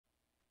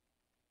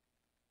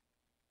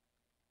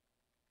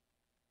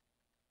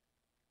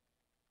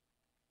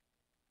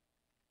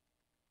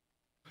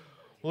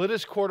Well, it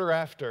is quarter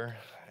after,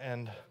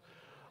 and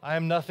I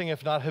am nothing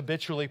if not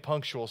habitually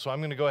punctual, so I'm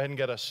going to go ahead and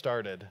get us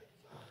started.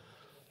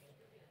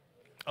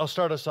 I'll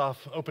start us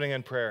off opening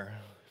in prayer,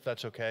 if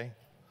that's okay.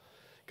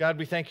 God,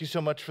 we thank you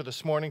so much for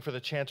this morning, for the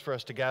chance for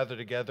us to gather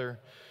together,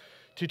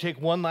 to take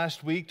one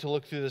last week to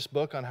look through this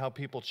book on how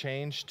people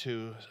change,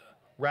 to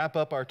wrap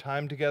up our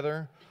time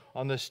together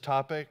on this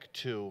topic,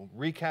 to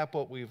recap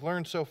what we've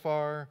learned so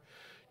far,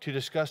 to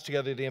discuss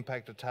together the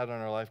impact it's had on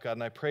our life, God.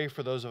 And I pray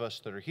for those of us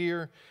that are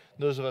here,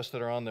 those of us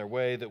that are on their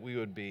way, that we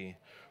would be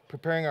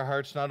preparing our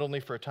hearts not only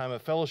for a time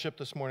of fellowship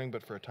this morning,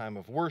 but for a time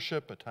of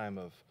worship, a time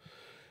of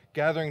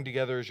gathering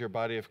together as your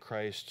body of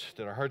Christ,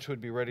 that our hearts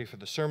would be ready for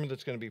the sermon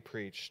that's going to be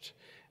preached,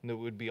 and that it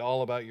would be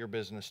all about your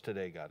business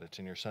today, God. It's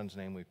in your Son's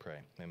name we pray.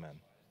 Amen.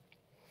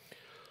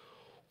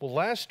 Well,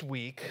 last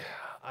week,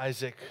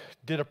 Isaac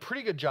did a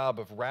pretty good job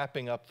of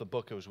wrapping up the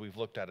book as we've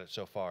looked at it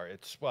so far.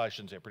 I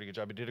shouldn't say a pretty good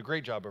job. He did a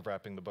great job of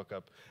wrapping the book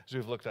up as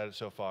we've looked at it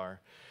so far.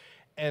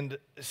 And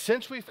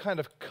since we've kind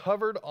of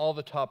covered all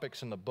the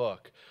topics in the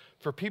book,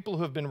 for people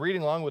who have been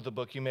reading along with the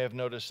book, you may have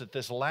noticed that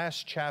this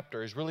last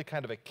chapter is really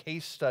kind of a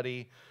case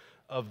study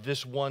of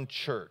this one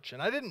church.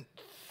 And I didn't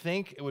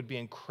think it would be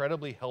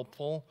incredibly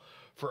helpful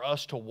for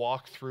us to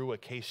walk through a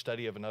case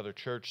study of another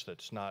church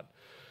that's not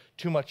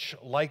too much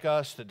like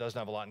us, that doesn't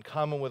have a lot in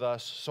common with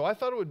us. So I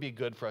thought it would be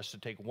good for us to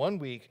take 1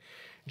 week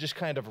and just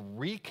kind of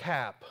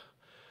recap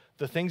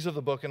the things of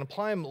the book and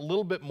apply them a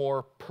little bit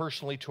more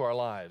personally to our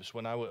lives.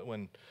 When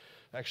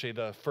actually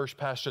the first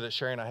pastor that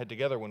Sherry and I had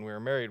together when we were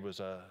married was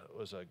a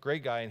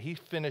great guy, and he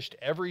finished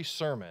every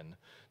sermon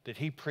that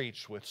he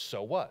preached with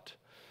 "so what?"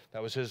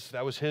 That was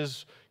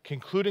his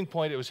concluding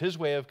point. It was his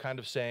way of kind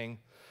of saying,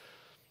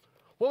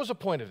 what was the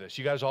point of this?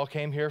 You guys all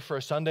came here for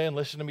a Sunday and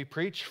listened to me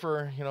preach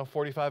for,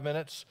 45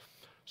 minutes.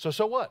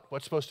 So what?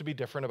 What's supposed to be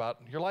different about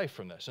your life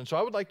from this? And so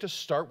I would like to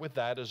start with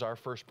that as our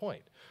first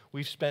point.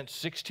 We've spent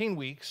 16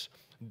 weeks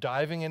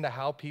diving into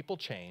how people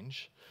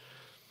change.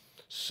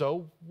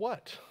 So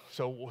what?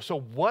 So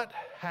what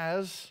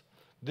has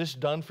this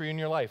done for you in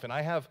your life? And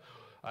I have,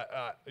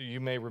 you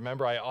may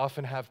remember, I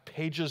often have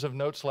pages of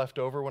notes left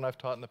over when I've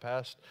taught in the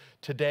past.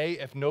 Today,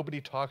 if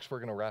nobody talks, we're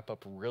going to wrap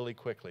up really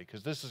quickly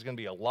because this is going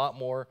to be a lot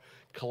more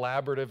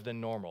collaborative than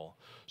normal.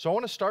 So I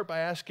want to start by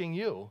asking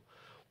you,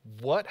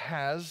 what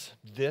has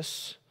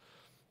this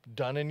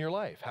done in your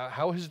life?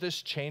 How has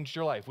this changed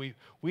your life?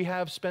 We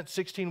have spent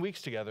 16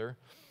 weeks together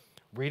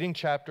reading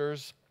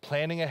chapters,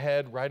 planning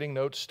ahead, writing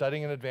notes,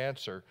 studying in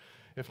advance, or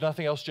if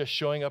nothing else, just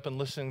showing up and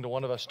listening to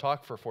one of us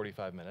talk for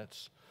 45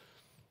 minutes.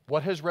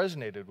 What has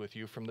resonated with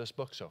you from this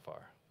book so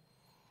far?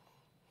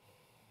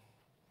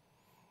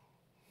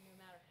 No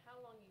matter how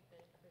long you've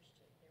been a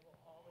Christian, there will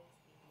always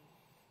be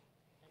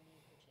a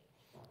need for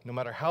change. No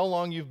matter how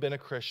long you've been a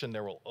Christian,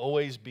 there will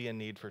always be a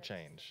need for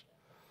change.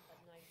 A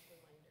nice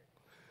reminder.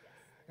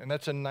 Yes. And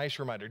that's a nice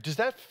reminder. Does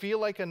that feel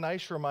like a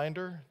nice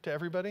reminder to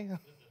everybody? It's not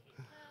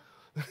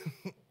nice.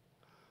 It's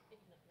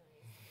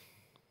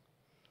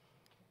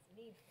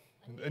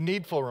needful. A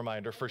needful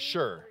reminder for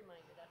sure. Reminder,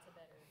 that's a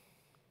better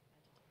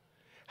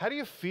adjective. How do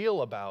you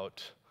feel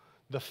about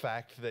the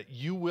fact that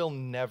you will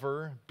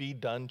never be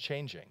done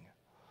changing?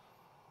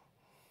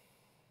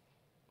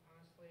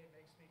 Honestly, it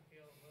makes me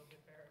feel a little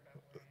bit better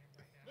about where I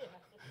am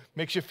right now.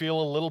 Makes you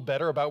feel a little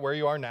better about where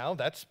you are now?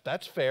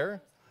 That's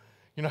fair.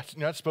 You're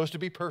not supposed to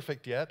be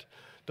perfect yet.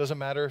 Doesn't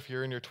matter if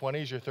you're in your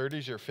 20s, your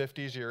 30s, your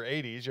 50s, your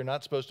 80s. You're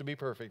not supposed to be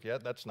perfect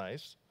yet. That's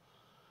nice.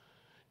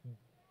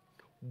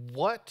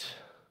 What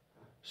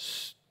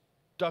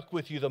stuck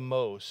with you the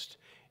most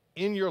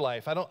in your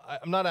life? I'm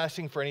not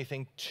asking for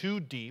anything too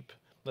deep,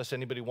 unless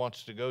anybody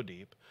wants to go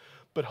deep.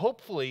 But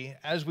hopefully,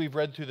 as we've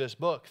read through this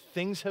book,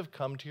 things have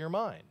come to your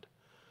mind.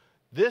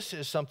 This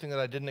is something that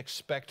I didn't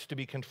expect to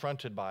be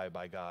confronted by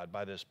God,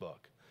 by this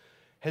book.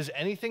 Has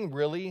anything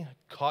really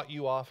caught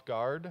you off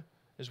guard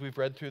as we've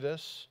read through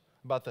this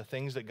about the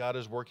things that God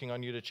is working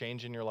on you to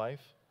change in your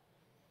life?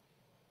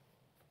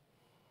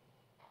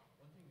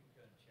 One thing that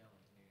kind of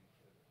challenged me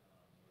was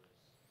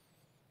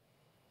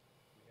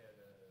we had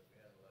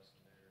a lesson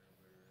there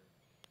where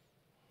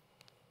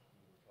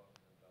we were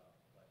talking about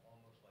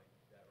almost like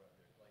that right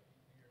there. Like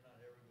you're not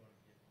ever going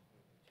to get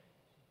completely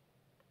changed.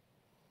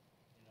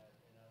 And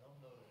I don't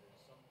know that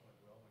at some point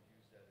we always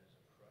use that as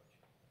a crutch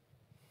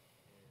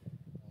and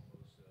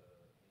almost an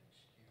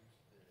excuse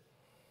that we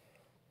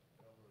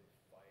don't really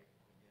fight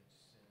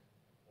against sin,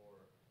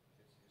 or it's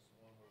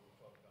the one where we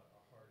talk about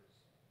our heart is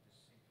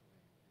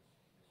deceitfully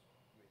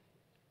is wicked.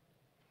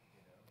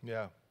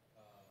 Yeah.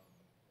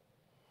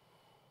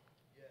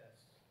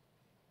 Yes,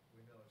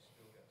 we know it's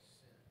still got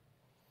sin,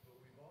 but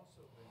we've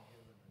also been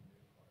given a new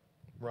heart.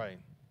 Right.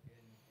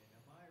 And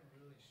am I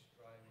really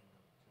striving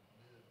to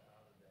live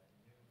out of that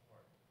new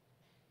heart?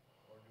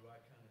 Or do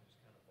I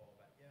just fall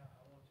back? Yeah,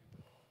 I want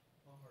to, but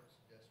my heart's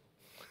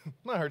desperately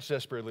wicked. My heart's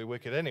desperately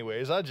wicked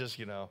anyways. I just,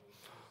 This is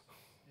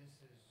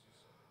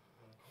just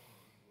going to come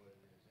and be what it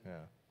is.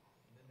 Yeah.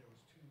 And then there was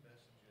two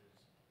messages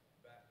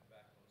back to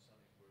back on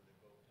Sundays where they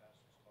both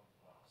pastors talked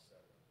about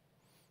settling.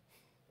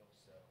 Don't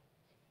settle.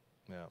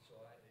 Yeah. So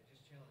it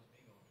just challenged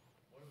me on,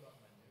 what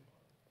about my new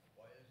heart?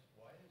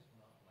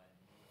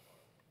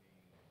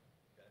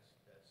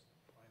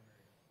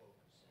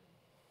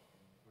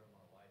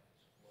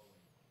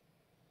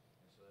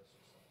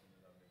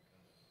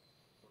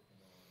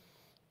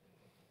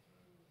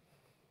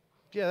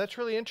 Yeah, that's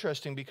really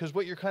interesting because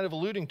what you're kind of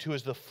alluding to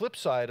is the flip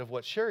side of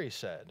what Sherry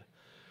said,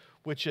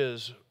 which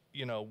is,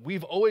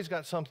 we've always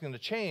got something to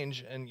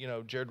change. And,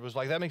 Jared was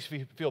like, that makes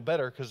me feel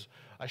better because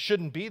I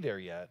shouldn't be there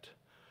yet.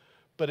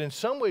 But in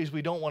some ways,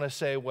 we don't want to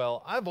say,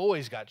 well, I've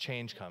always got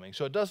change coming,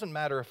 so it doesn't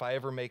matter if I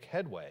ever make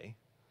headway.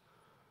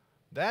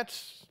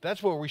 That's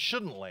where we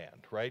shouldn't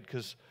land, right?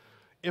 Because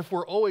if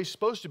we're always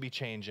supposed to be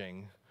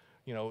changing,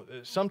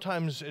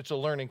 sometimes it's a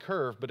learning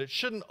curve, but it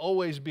shouldn't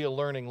always be a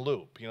learning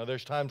loop.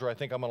 There's times where I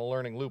think I'm on a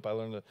learning loop. I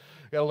got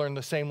to learn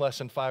the same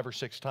lesson 5 or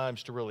 6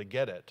 times to really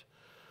get it.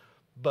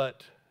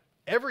 But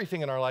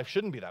everything in our life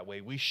shouldn't be that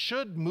way. We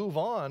should move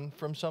on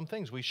from some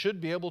things. We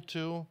should be able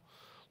to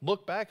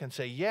look back and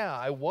say, yeah,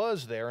 I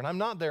was there and I'm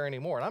not there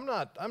anymore. And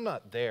I'm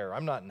not there.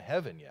 I'm not in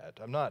heaven yet.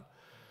 I'm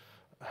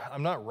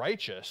not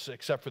righteous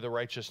except for the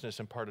righteousness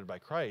imparted by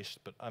Christ,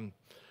 but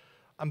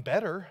I'm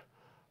better.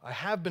 I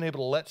have been able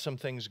to let some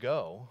things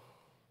go.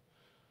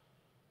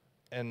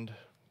 And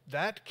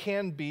that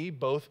can be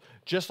both,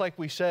 just like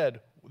we said,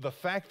 the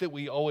fact that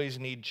we always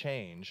need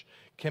change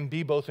can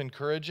be both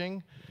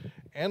encouraging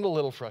and a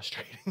little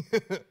frustrating. The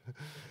question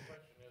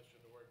is,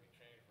 should the word be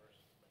changed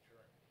versus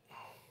maturing?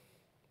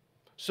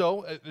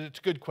 So it's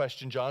a good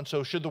question, John.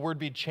 So should the word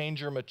be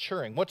change or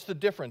maturing? What's the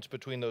difference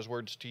between those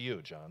words to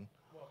you, John?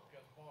 Well,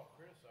 because Paul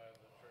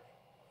criticized the church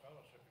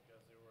fellowship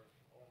because they were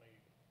only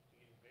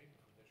eating baby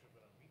food. They should have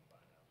been on meat by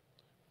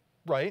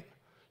now. Right.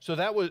 So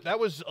that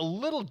was a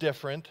little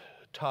different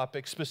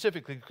topic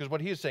specifically because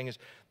what he is saying is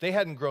they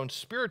hadn't grown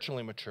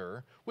spiritually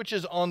mature, which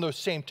is on the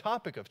same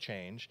topic of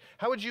change.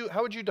 How would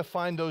you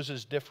define those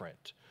as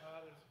different?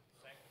 There's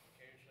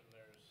sanctification.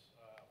 There's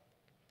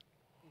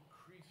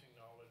increasing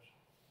knowledge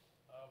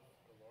of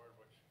the Lord,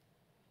 which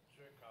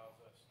should cause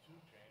us to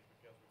change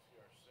because we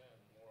see our sin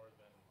more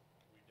than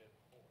we did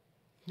before.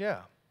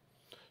 Yeah.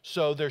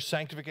 So there's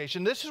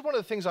sanctification. This is one of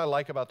the things I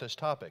like about this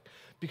topic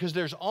because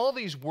there's all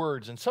these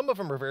words, and some of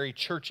them are very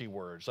churchy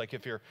words. Like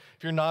if you're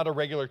not a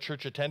regular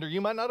church attender,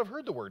 you might not have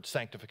heard the word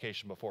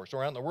sanctification before. So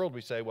around in the world,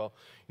 we say, well,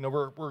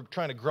 we're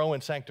trying to grow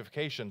in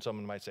sanctification.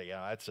 Someone might say,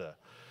 yeah, it's a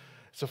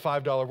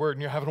 $5 word,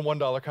 and you're having a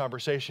 $1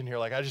 conversation here.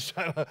 Like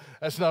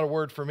that's not a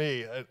word for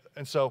me.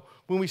 And so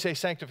when we say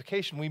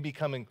sanctification, we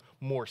becoming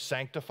more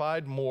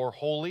sanctified, more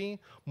holy,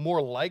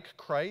 more like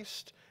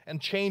Christ. And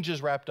change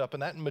is wrapped up in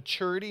that. And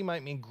maturity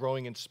might mean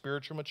growing in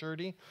spiritual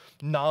maturity,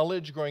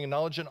 knowledge, growing in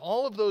knowledge, and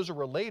all of those are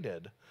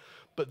related.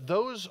 But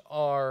those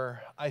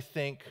are, I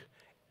think,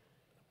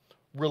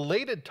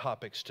 related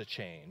topics to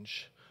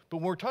change. But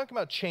when we're talking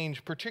about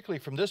change, particularly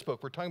from this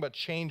book, we're talking about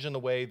change in the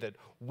way that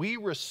we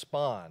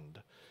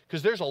respond.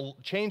 Because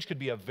change could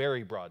be a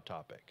very broad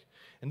topic.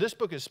 And this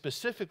book is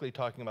specifically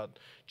talking about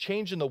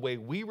change in the way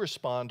we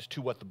respond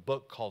to what the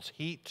book calls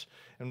heat.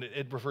 And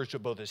it refers to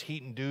it both as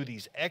heat and dew,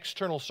 these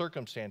external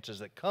circumstances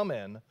that come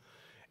in,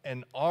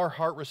 and our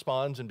heart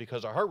responds. And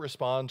because our heart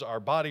responds, our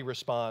body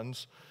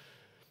responds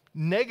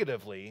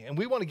negatively. And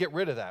we want to get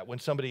rid of that. When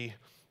somebody,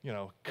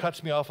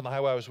 cuts me off on the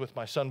highway, I was with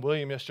my son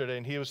William yesterday,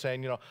 and he was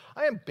saying,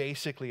 I am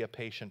basically a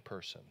patient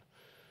person.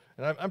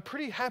 And I'm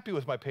pretty happy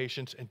with my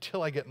patience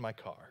until I get in my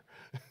car.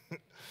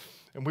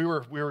 And we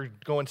were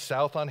going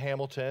south on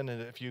Hamilton,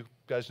 and if you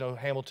guys know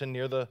Hamilton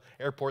near the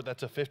airport,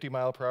 that's a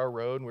 50-mile-per-hour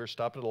road, and we were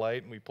stopped at a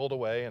light, and we pulled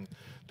away, and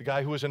the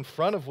guy who was in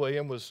front of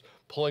William was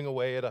pulling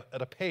away at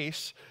a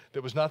pace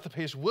that was not the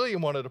pace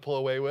William wanted to pull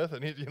away with,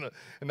 and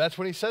and that's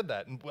when he said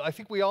that. And I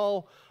think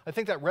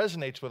that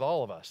resonates with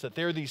all of us, that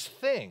there are these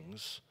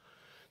things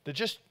that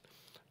just,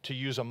 to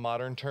use a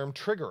modern term,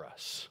 trigger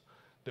us,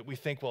 that we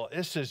think, well,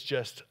 this is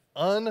just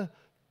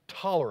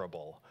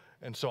intolerable,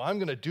 and so I'm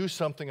going to do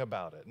something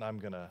about it, and I'm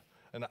going to.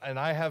 And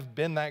I have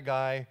been that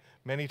guy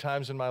many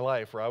times in my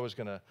life where I was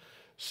going to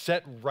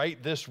set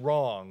right this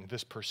wrong,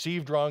 this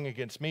perceived wrong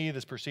against me,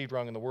 this perceived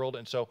wrong in the world.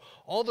 And so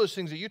all those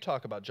things that you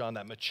talk about, John,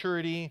 that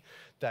maturity,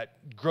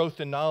 that growth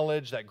in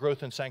knowledge, that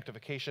growth in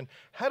sanctification,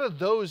 how do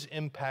those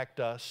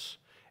impact us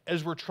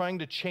as we're trying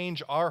to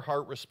change our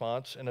heart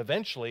response and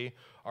eventually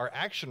our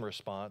action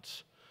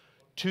response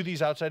to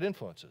these outside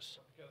influences?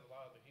 Because a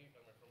lot of the heat,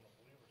 from a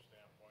believer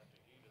standpoint,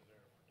 the heat is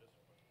there for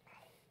discipline.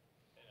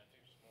 And it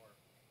teaches more,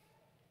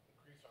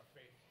 increase our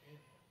faith in Him.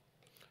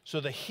 So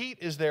the heat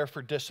is there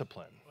for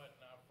discipline. But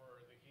now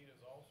the heat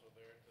is also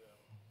there to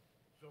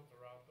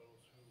filter out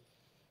those who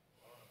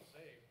are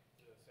unsaved,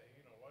 to say,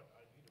 you know what,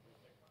 I need to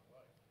rethink my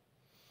life.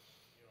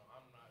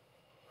 I'm not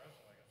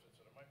progressing like I said,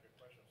 so there might be a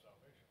question of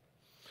salvation.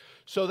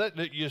 So that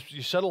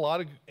you said a lot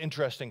of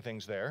interesting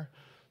things there.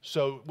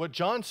 So what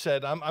John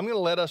said, I'm going to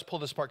let us pull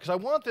this apart because I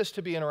want this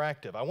to be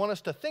interactive. I want us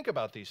to think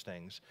about these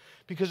things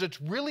because it's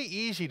really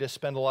easy to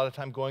spend a lot of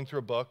time going through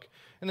a book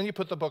and then you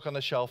put the book on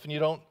the shelf and you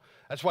don't.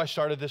 That's why I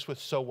started this with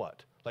so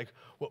what?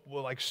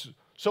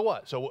 So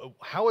what? So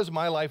how is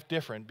my life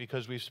different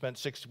because we've spent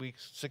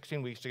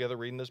 16 weeks together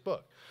reading this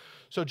book?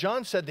 So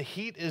John said the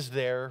heat is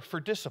there for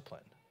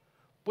discipline.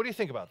 What do you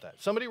think about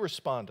that? Somebody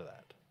respond to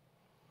that.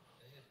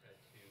 I think it's kind of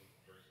two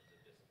versions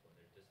of discipline.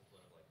 There's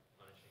discipline of like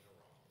punishing a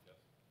wrong,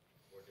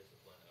 or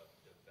discipline of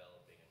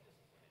developing a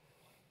discipline in your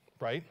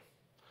life. Right?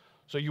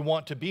 So you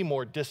want to be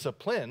more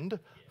disciplined.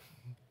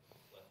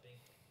 Well, I think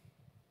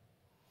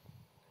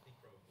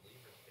from a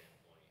believer's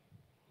standpoint,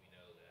 we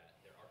know that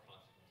there are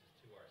consequences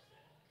to our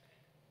sin,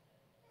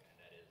 and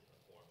that is a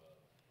form of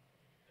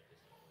a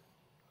discipline,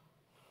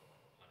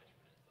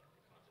 punishment, like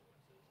the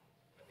consequences.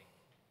 I think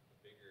the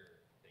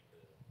bigger thing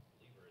for the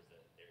believer is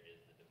that there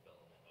is the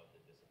development of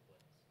the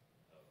disciplines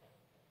of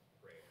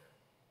prayer,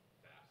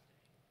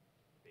 fasting,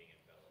 being in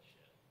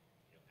fellowship,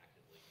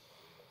 actively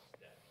doing those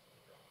steps to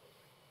draw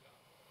closer to God.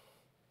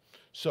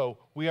 So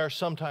we are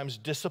sometimes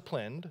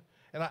disciplined.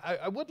 And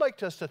I would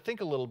like us to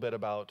think a little bit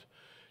about,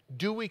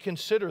 do we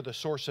consider the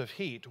source of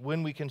heat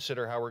when we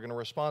consider how we're going to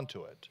respond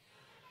to it?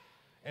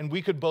 And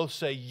we could both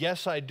say,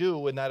 yes, I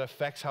do, and that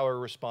affects how I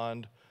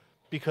respond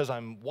because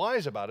I'm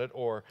wise about it,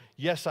 or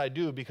yes, I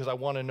do because I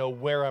want to know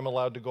where I'm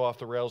allowed to go off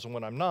the rails and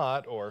when I'm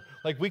not, or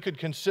like we could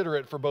consider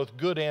it for both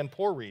good and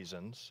poor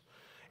reasons.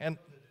 And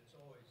That it's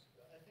always,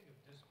 I think of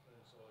discipline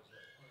as always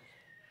like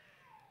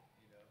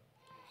punishment,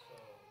 And so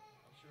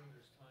I'm sure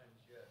there's times,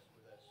 yes,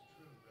 where that's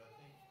true, but I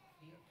think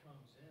heat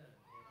comes in,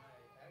 and I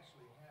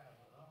actually have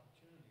an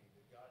opportunity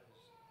that God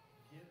has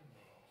given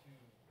me to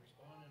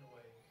respond in a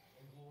way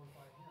and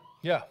glorify Him.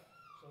 yeah,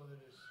 So that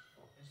it's,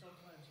 and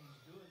sometimes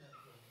He's doing that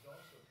because He's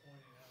also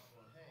pointing out,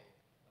 going, hey,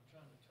 I'm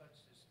trying to touch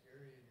this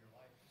area in your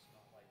life that's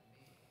not like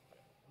me.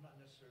 I'm not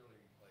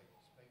necessarily like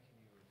spanking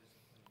you or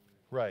disciplining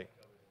you. Right.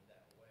 Of it in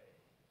that way.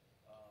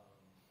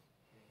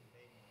 And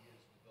maybe He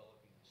is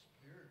developing the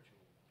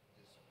spiritual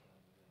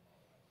discipline within my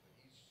life, but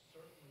He's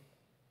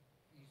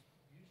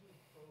usually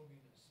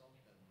probing at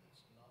something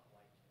that's not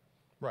like Him.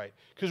 right.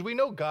 Because we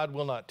know God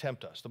will not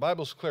tempt us. The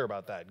Bible's clear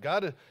about that.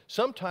 God,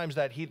 sometimes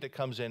that heat that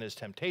comes in is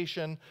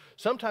temptation.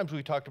 Sometimes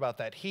we talked about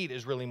that heat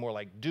is really more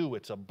like dew.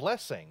 It's a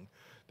blessing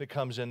that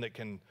comes in that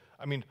can,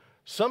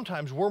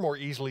 sometimes we're more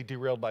easily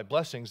derailed by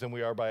blessings than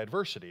we are by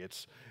adversity.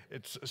 It's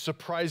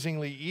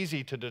surprisingly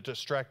easy to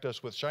distract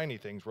us with shiny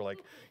things. We're like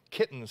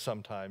kittens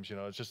sometimes,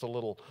 it's just a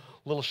little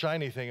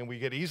shiny thing and we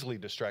get easily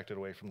distracted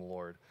away from the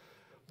Lord.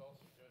 It's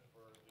also good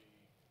for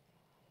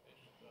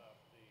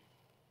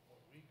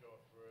when we go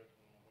through it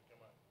and we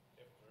come out,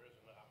 if there is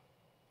an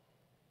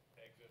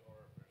exit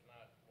or if there's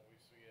not, when we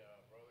see a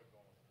brother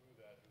going through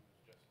that who's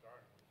just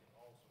starting, we can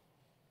also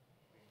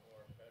be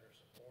better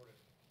supportive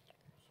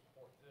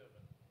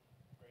and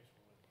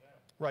graceful with them.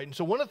 Right, and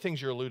so one of the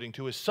things you're alluding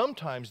to is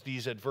sometimes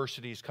these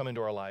adversities come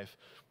into our life,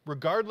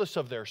 regardless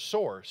of their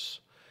source,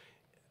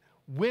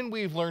 when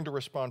we've learned to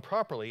respond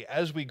properly,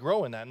 as we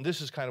grow in that, and this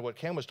is kind of what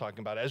Cam was talking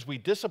about, as we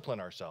discipline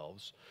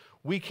ourselves,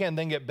 we can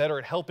then get better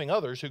at helping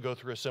others who go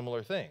through a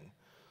similar thing.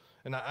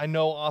 And I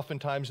know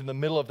oftentimes in the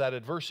middle of that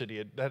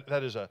adversity,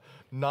 that is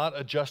not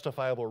a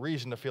justifiable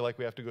reason to feel like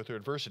we have to go through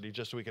adversity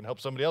just so we can help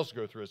somebody else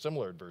go through a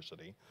similar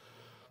adversity.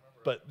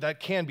 But that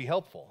can be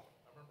helpful.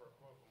 I remember a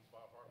quote from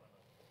Bob Hartman,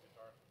 a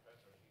guitarist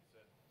professor. He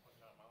said one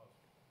time I was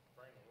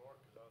praying the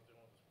Lord because I was dealing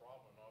with this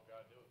problem, and all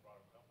God did was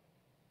brought him company.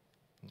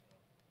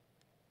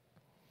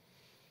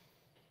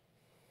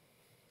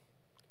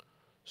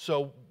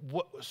 So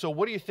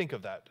what do you think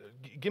of that?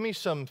 Give me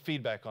some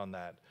feedback on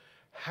that.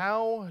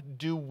 How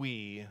do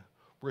we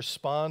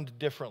respond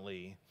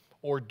differently,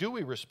 or do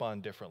we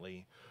respond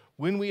differently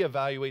when we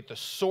evaluate the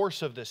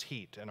source of this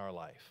heat in our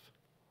life?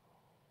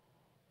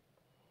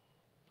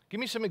 Give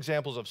me some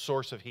examples of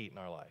source of heat in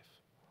our life.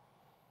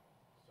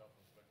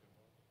 Self-inflicted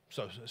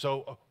wounds.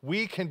 So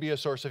we can be a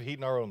source of heat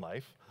in our own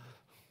life.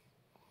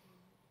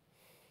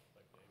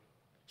 Like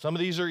David. Some of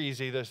these are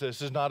easy. This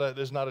is not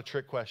a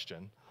trick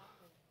question.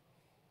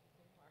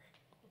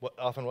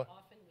 Often we are. What?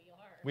 Often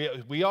we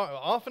are. We are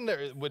often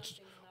there. Which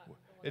Something's not going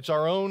it's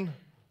our own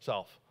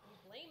self.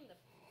 We blame the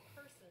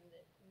person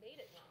that made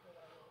it not go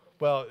our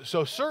way. Well,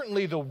 so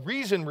certainly the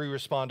reason we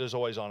respond is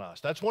always on us.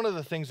 That's one of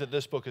the things that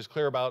this book is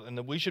clear about and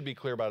that we should be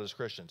clear about as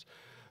Christians.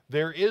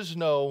 There is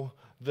no,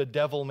 the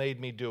devil made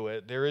me do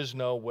it. There is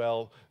no,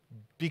 well,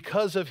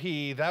 because of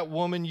that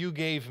woman you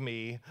gave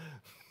me.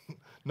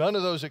 None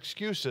of those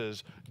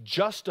excuses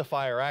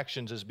justify our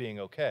actions as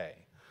being okay.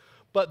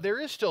 But there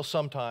is still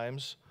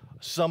sometimes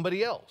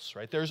somebody else,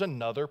 right? There's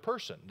another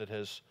person that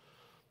has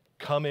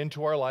come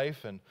into our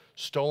life and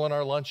stolen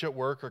our lunch at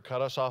work or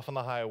cut us off on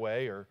the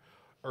highway or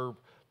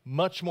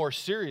much more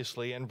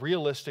seriously and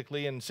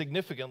realistically and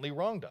significantly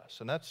wronged us.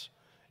 And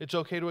it's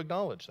okay to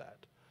acknowledge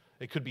that.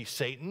 It could be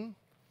Satan.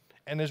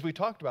 And as we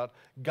talked about,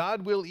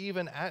 God will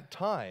even at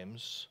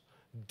times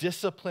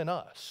discipline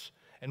us.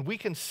 And we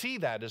can see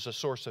that as a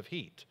source of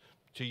heat,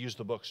 to use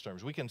the book's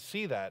terms. We can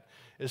see that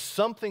as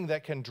something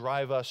that can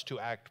drive us to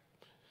act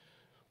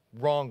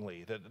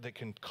wrongly, that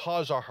can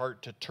cause our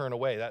heart to turn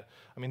away.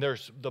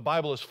 The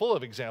Bible is full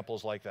of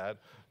examples like that.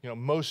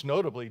 Most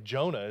notably,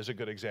 Jonah is a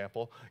good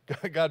example.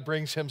 God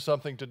brings him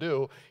something to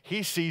do.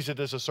 He sees it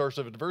as a source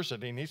of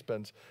adversity, and he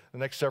spends the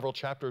next several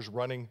chapters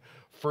running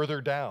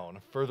further down,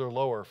 further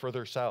lower,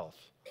 further south.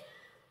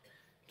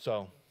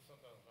 So,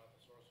 Sometimes not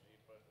the source of heat,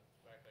 but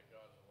the fact that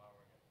God is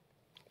allowing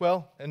it.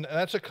 well, and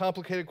that's a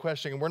complicated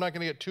question, and we're not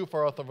going to get too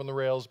far off on the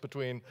rails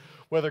between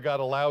whether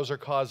God allows or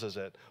causes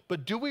it.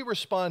 But do we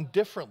respond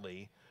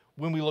differently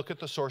when we look at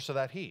the source of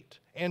that heat?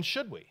 And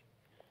should we?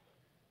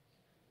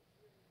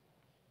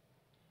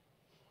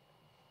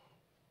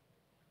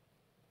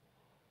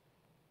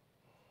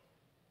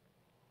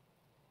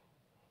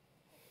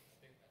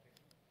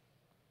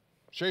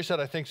 Sherry said,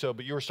 I think so,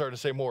 but you were starting to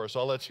say more,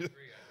 so I'll let you.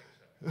 Agree,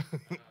 I think so.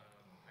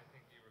 I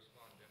think you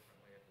respond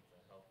differently if it's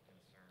a health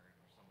concern or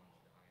someone's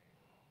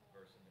dying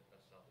versus a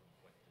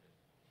self-inflicted heat.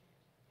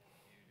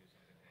 You do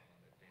something wrong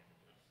that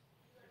damages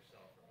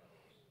yourself or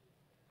others.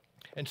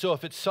 And so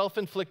if it's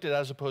self-inflicted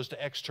as opposed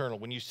to external,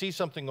 when you see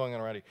something going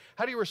on already,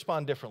 how do you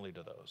respond differently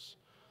to those?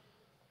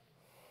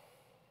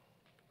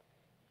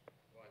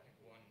 Well, I think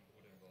one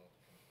would involve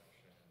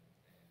confession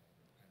and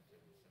repentance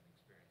and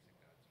experiencing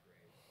God's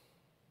grace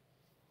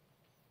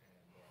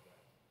and more of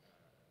that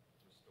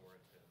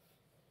restorative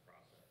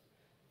process.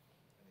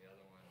 And the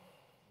other one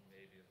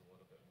maybe is a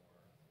little bit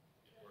more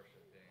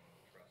worshiping,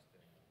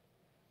 trusting,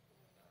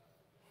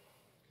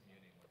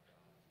 communing with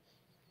God.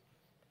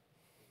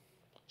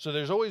 So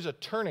there's always a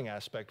turning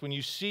aspect when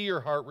you see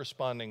your heart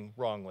responding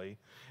wrongly.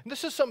 And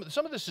this is some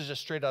of this is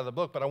just straight out of the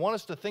book, but I want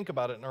us to think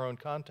about it in our own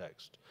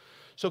context.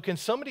 So can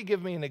somebody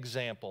give me an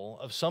example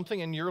of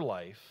something in your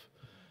life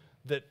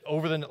that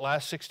over the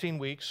last 16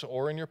 weeks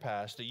or in your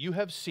past that you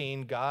have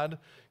seen God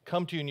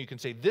come to you and you can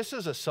say, this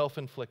is a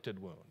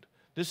self-inflicted wound.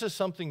 This is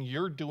something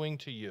you're doing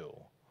to you.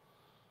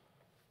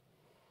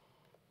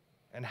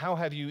 And how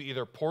have you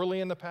either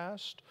poorly in the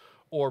past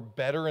or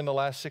better in the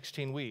last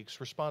 16 weeks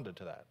responded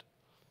to that?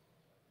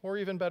 Or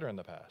even better in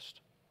the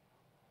past?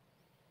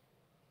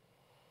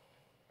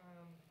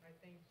 I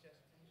think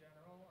just in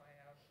general, I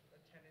have a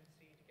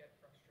tendency to get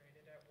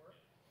frustrated at work.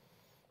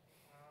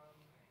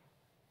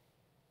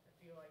 I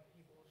feel like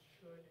people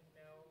should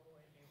know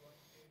and be willing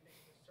to do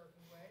things a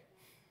certain way.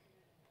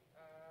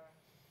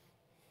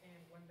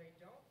 And when they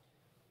don't,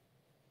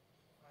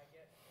 I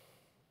get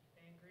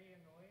angry,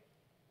 annoyed,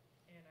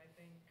 and I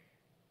think,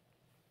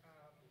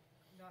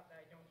 not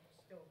that I don't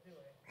still do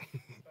it,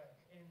 but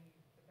in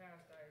the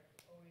past I've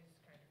always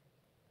kind of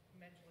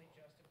mentally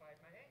justified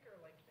my anger,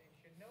 like they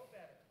should know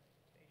better,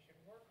 they should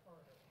work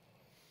harder,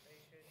 they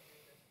should do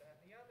this, that,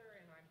 and the other,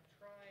 and I'm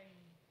trying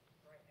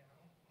right now,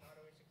 not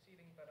always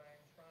succeeding, but I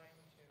am trying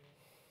to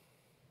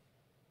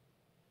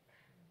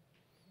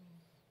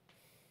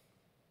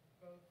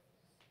both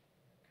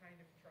kind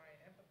of try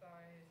and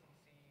empathize and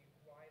see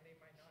why they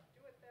might not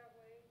do it that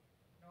way,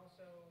 and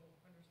also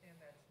understand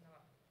that's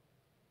not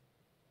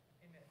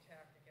an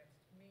attack against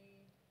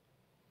me,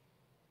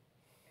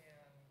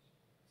 and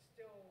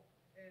still,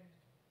 and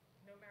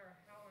no matter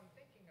how I'm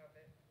thinking of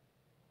it,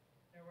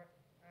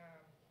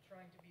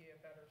 trying to be a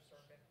better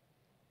servant,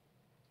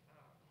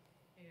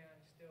 and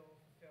still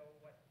fulfill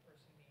what the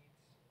person needs,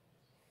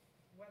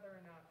 whether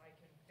or not I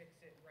can fix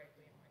it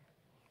rightly in my head.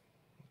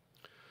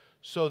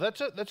 So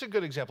that's a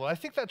good example. I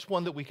think that's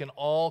one that we can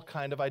all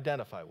kind of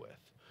identify with.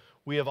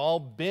 We have all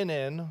been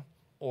in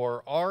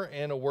or are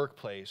in a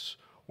workplace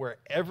where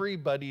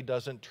everybody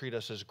doesn't treat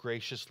us as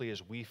graciously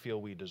as we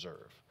feel we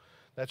deserve.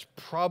 That's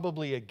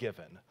probably a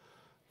given.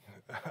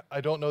 I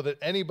don't know that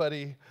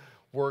anybody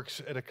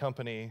works at a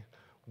company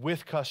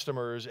with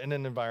customers in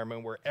an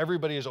environment where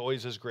everybody is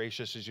always as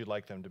gracious as you'd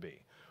like them to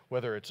be.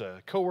 Whether it's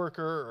a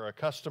coworker or a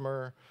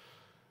customer,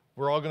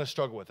 we're all going to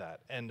struggle with that.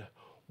 And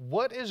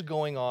what is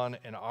going on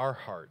in our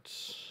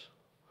hearts?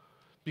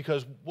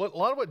 Because a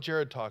lot of what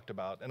Jared talked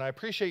about, and I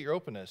appreciate your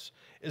openness,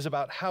 is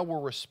about how we're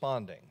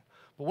responding.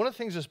 But one of the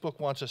things this book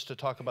wants us to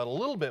talk about a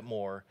little bit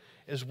more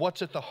is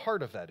what's at the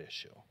heart of that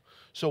issue.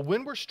 So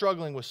when we're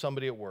struggling with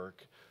somebody at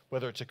work,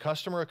 whether it's a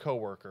customer or a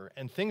coworker,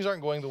 and things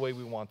aren't going the way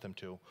we want them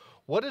to,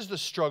 what is the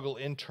struggle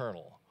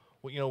internal?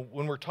 Well, you know,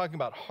 when we're talking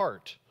about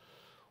heart,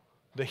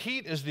 the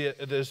heat is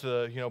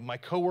my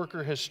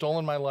coworker has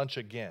stolen my lunch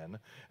again,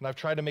 and I've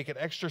tried to make it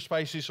extra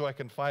spicy so I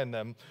can find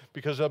them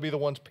because they'll be the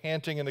ones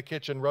panting in the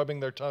kitchen,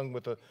 rubbing their tongue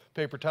with a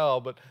paper towel,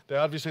 but they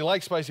obviously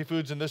like spicy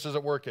foods and this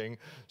isn't working.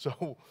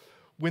 So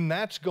when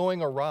that's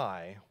going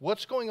awry,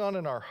 what's going on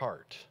in our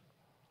heart?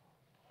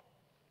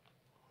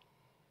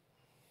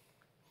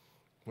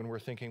 When we're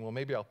thinking, well,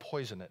 maybe I'll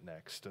poison it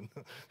next. And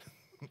Grace,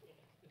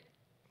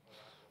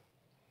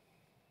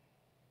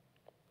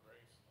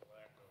 the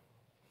lack of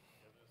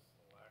forgiveness,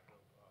 the lack of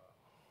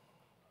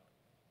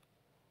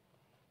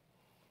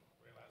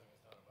realizing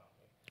it's not about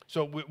me.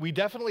 so we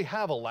definitely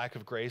have a lack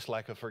of grace,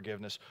 lack of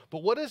forgiveness.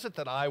 But what is it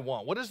that I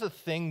want? What is the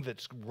thing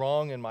that's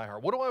wrong in my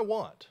heart? What do I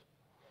want?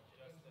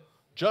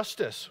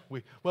 Justice.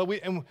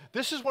 And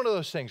this is one of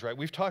those things, right?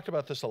 We've talked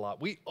about this a lot.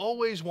 We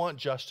always want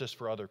justice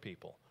for other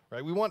people,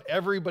 right? We want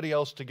everybody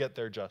else to get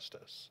their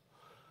justice.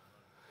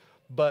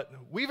 But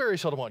we very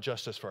seldom want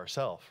justice for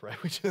ourselves, right?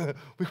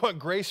 We want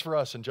grace for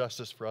us and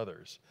justice for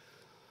others.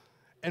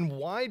 And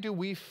why do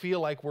we feel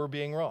like we're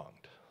being wronged?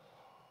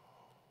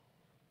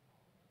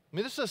 I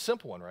mean, this is a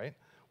simple one, right?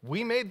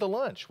 We made the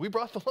lunch. We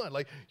brought the lunch.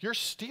 Like, you're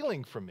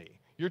stealing from me.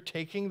 You're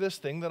taking this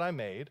thing that I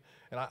made,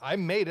 and I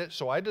made it,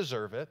 so I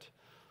deserve it.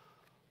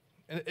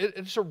 And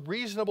it's a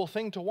reasonable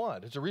thing to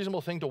want. It's a reasonable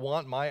thing to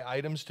want my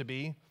items to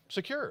be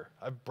secure.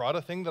 I've brought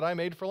a thing that I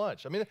made for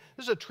lunch. I mean,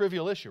 this is a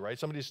trivial issue, right?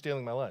 Somebody's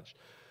stealing my lunch.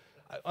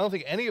 I don't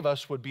think any of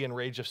us would be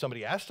enraged if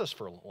somebody asked us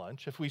for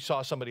lunch. If we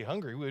saw somebody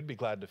hungry, we would be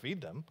glad to feed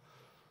them.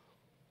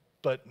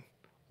 But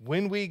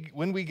when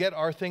we get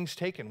our things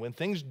taken, when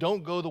things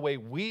don't go the way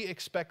we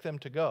expect them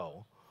to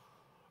go,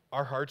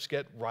 our hearts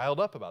get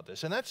riled up about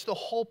this. And that's the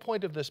whole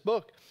point of this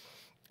book,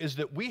 is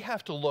that we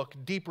have to look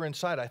deeper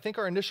inside. I think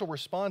our initial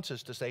response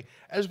is to say,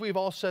 as we've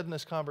all said in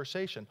this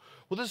conversation,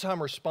 well, this is how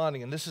I'm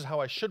responding, and this is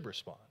how I should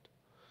respond.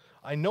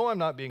 I know I'm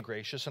not being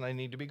gracious, and I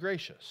need to be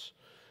gracious.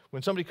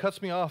 When somebody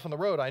cuts me off on the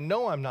road, I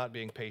know I'm not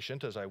being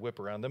patient as I whip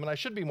around them, and I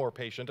should be more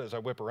patient as I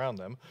whip around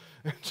them.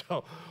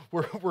 So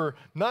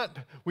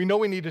we know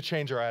we need to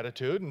change our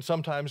attitude, and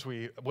sometimes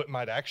we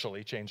might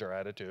actually change our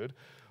attitude,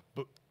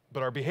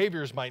 but our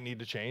behaviors might need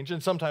to change,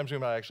 and sometimes we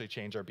might actually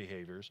change our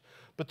behaviors.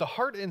 But the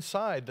heart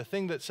inside, the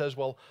thing that says,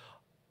 well,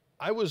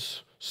 I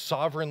was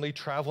sovereignly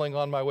traveling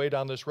on my way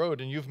down this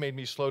road, and you've made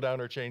me slow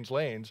down or change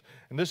lanes,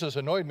 and this has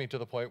annoyed me to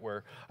the point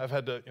where I've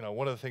had to,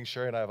 one of the things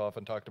Sherry and I have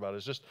often talked about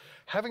is just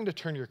having to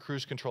turn your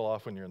cruise control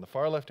off when you're in the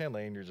far left-hand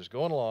lane. You're just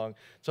going along.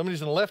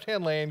 Somebody's in the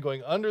left-hand lane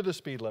going under the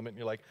speed limit, and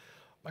you're like,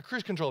 my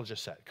cruise control is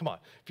just set. Come on.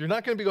 If you're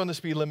not going to be going the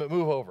speed limit,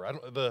 move over.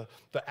 The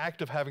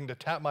act of having to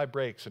tap my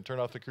brakes and turn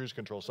off the cruise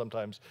control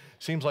sometimes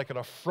seems like an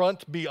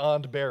affront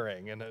beyond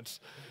bearing, and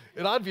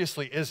it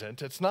obviously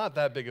isn't. It's not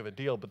that big of a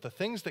deal, but the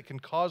things that can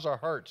cause our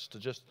hearts to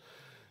just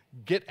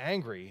get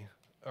angry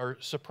are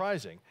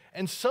surprising.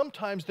 And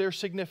sometimes they're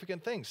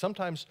significant things.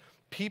 Sometimes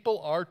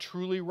people are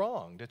truly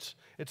wronged.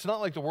 It's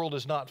not like the world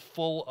is not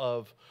full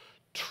of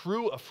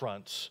true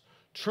affronts,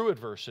 true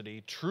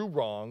adversity, true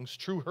wrongs,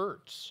 true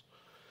hurts.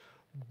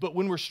 But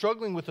when we're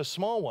struggling with the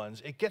small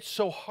ones, it gets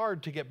so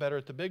hard to get better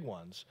at the big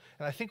ones.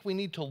 And I think we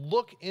need to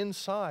look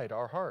inside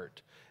our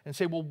heart and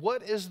say, well,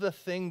 what is the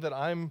thing that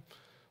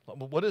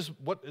what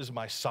is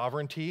my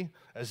sovereignty,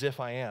 as if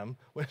I am?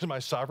 What is my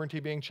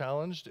sovereignty being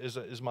challenged?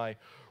 Is my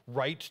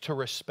right to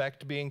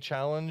respect being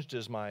challenged?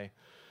 Is my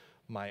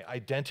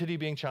identity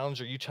being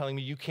challenged? Are you telling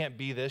me you can't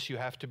be this, you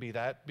have to be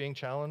that being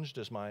challenged?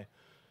 And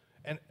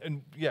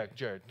yeah,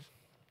 Jared.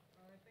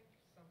 I think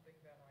something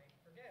that I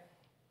forget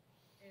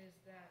is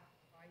that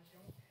I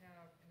don't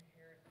have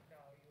inherent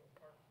value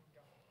apart from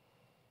God,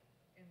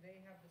 and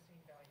they have the same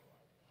value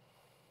I do.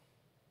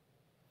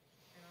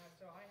 And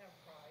so I have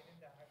pride in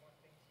that I want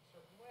things a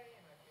certain way,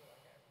 and I feel like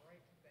I have a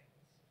right to things,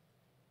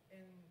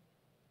 and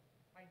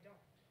I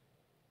don't.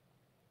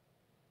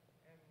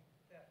 And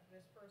that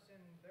this person,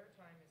 their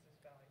time is as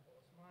valuable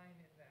as mine,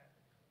 in that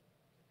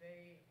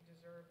they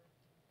deserve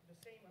the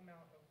same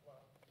amount of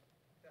love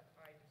that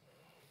I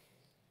deserve,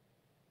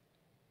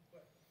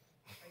 but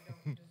I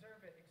don't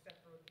deserve it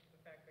except for the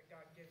fact that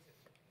God gives it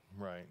to me.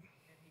 Right.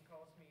 And he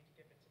calls me to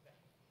give it to them.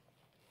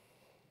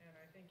 And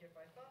I think if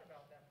I thought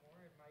about that more,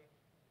 it might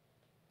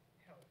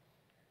help.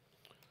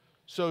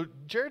 So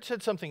Jared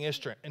said something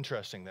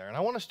interesting there, and I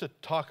want us to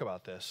talk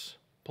about this,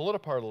 pull it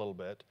apart a little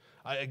bit.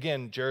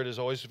 Again, Jared is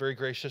always very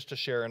gracious to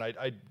share, and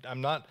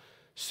I'm not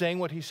saying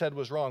what he said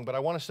was wrong, but I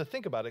want us to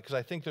think about it because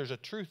I think there's a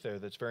truth there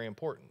that's very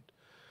important.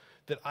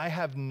 That I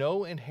have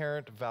no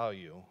inherent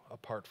value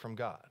apart from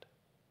God.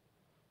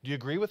 Do you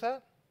agree with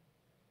that?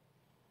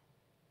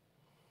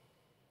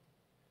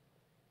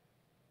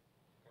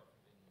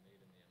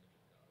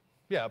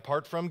 Yeah,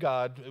 apart from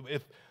God.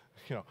 If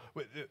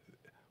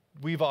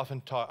we've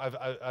often talked.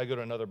 I go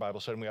to another Bible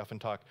study, and we often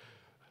talk.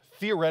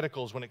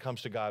 Theoreticals when it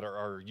comes to God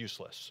are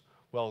useless.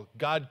 Well,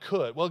 God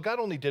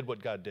only did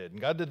what God did,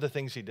 and God did the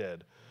things he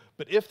did.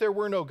 But if there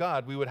were no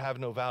God, we would have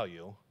no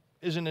value.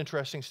 Is an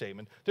interesting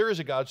statement. There is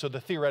a God, so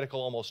the theoretical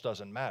almost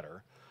doesn't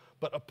matter.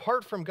 But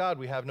apart from God,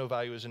 we have no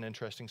value is an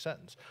interesting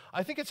sentence.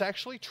 I think it's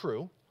actually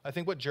true. I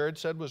think what Jared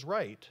said was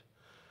right.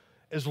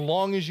 As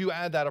long as you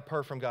add that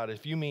apart from God,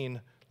 if you mean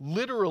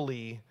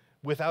literally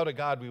without a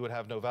God, we would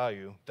have no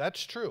value,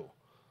 that's true.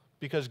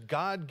 Because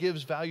God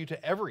gives value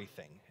to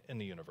everything in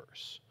the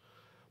universe.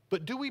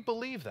 But do we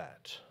believe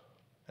that?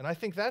 And I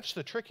think that's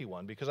the tricky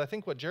one, because I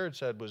think what Jared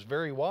said was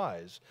very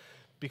wise,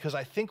 because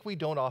I think we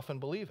don't often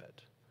believe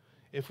it.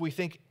 If we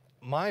think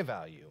my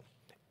value,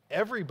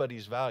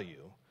 everybody's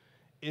value,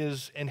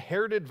 is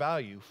inherited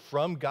value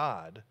from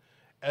God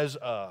as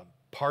a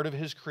part of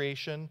his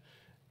creation,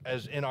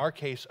 as in our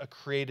case, a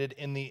created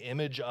in the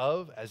image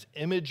of, as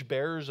image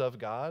bearers of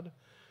God,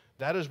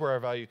 that is where our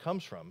value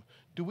comes from.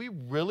 Do we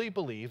really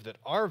believe that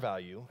our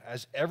value,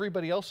 as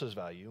everybody else's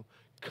value,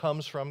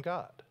 comes from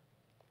God?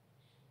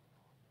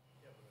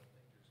 Yeah, but I think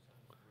there's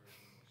times where when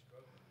we're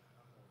struggling,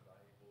 I'm more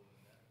valuable than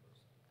that person.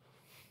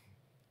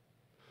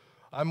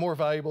 I'm more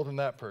valuable than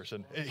that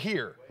person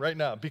here, right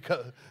now,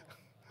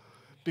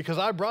 because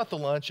I brought the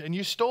lunch and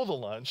you stole the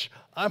lunch.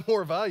 I'm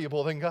more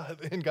valuable than God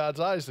in God's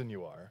eyes than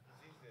you are.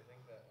 It's easy to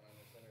think that when I'm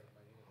the center of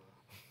my universe.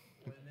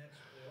 Well, and that's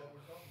what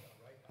we're talking about,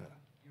 right?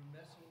 You're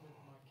messing with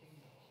my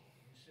kingdom.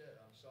 You said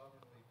I'm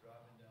sovereignly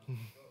driving down the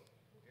road.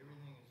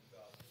 Everything is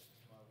about this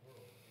is my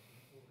world. And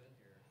you pulled in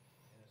here,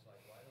 and it's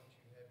like, why don't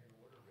you have your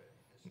order ready?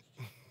 This is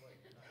just the way.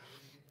 You're not here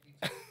to get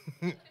pizza.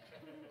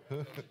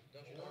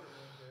 Don't you order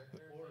in there?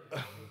 Order.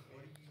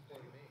 What do you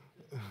me?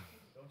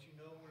 Don't you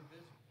know we're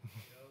busy?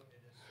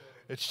 And it's so.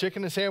 It's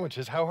chicken and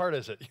sandwiches. How hard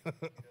is it? You know,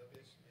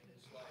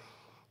 it's like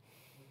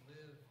we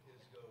live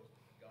as though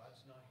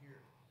God's not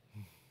here.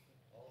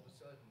 All of a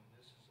sudden,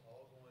 this is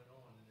all going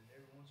on, and then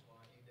every once in a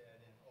while I need to add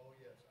in, oh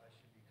yes, I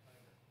should be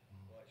kinder.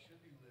 Well, I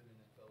should be living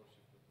in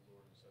fellowship with the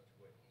Lord in such a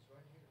way. He's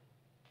right here.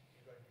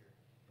 He's right here.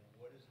 And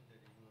what is it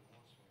that he really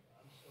wants from me?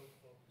 I'm so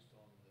focused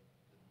on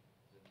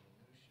the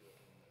minutia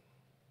and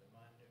the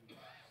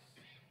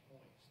minute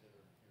points that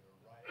are, you know,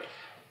 right out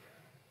there.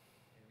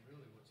 And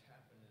really what's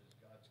happened is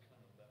God's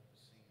kind of left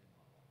the scene in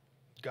my life.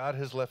 God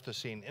has left the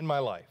scene in my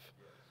life.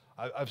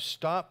 I've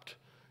stopped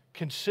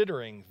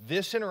considering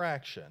this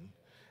interaction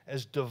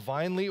as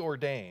divinely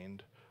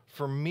ordained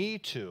for me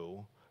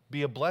to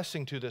be a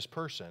blessing to this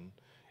person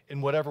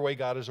in whatever way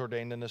God has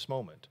ordained in this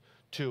moment.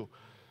 To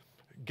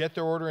get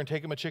their order and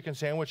take them a chicken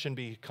sandwich and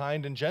be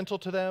kind and gentle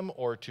to them,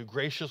 or to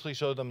graciously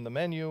show them the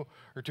menu,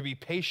 or to be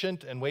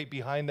patient and wait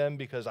behind them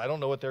because I don't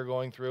know what they're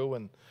going through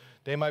and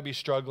they might be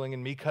struggling,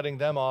 and me cutting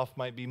them off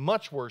might be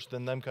much worse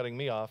than them cutting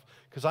me off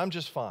because I'm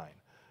just fine.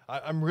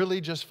 I'm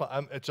really just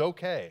fine. It's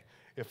okay.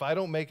 If I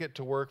don't make it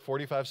to work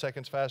 45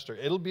 seconds faster,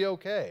 it'll be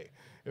okay.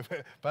 If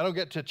I don't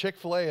get to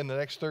Chick-fil-A in the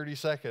next 30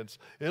 seconds,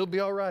 it'll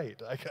be all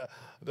right.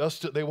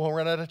 They won't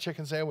run out of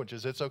chicken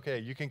sandwiches. It's okay.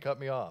 You can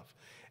cut me off.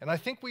 And I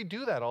think we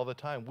do that all the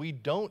time. We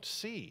don't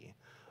see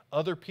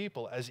other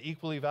people as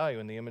equally valued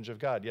in the image of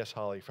God. Yes,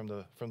 Holly, from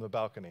the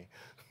balcony.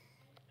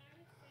 I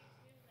would say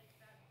too, like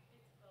that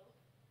it's both,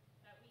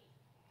 that we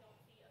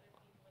don't see other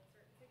people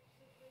in certain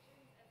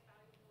situations as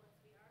valuable as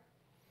we are,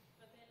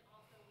 but then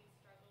also we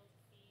struggle to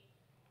see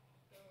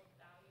the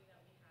value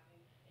that we have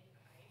in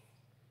Christ.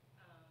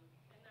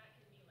 And that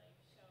can be like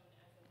shown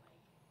as in like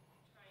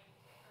trying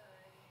to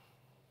earn,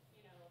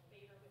 you know,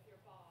 favor with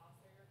your boss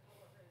or your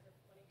coworkers, or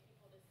wanting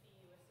people to see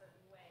you a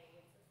certain way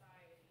in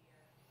society,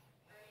 or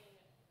earning,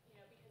 you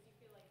know, because you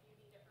feel like you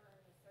need to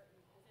earn a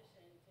certain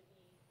position to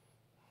be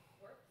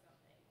worth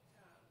something.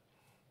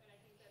 And I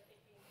think that it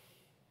can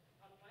be,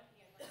 on one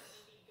hand, like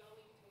maybe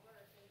going to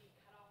work and be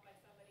cut off by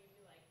somebody and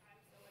be like,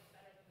 I'm so much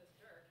better than this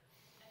jerk.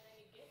 And then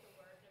you get to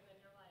work and then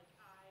you're like,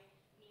 I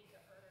need to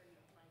earn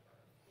my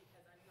worth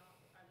because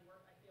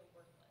I feel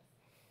worthless.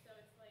 So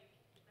it's like,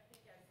 I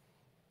think as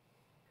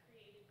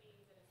created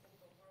beings in a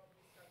sinful world,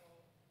 we struggle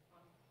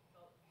on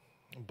both.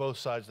 Both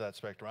sides of that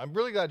spectrum. I'm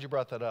really glad you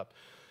brought that up.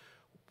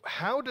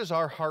 How does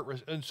our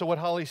heart, and so what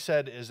Holly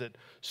said is that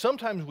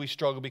sometimes we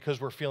struggle because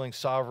we're feeling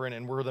sovereign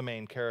and we're the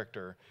main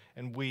character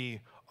and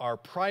we are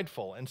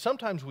prideful. And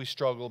sometimes we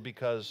struggle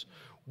because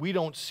we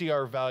don't see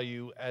our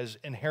value as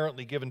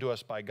inherently given to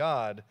us by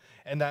God,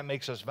 and that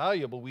makes us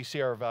valuable. We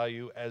see our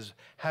value as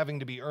having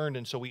to be earned,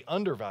 and so we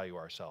undervalue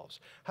ourselves.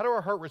 How do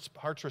our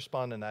hearts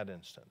respond in that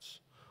instance?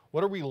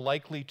 What are we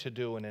likely to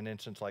do in an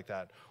instance like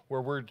that,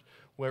 where we're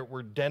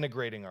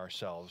denigrating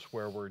ourselves,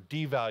 where we're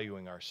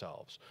devaluing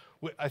ourselves?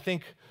 I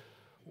think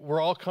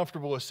we're all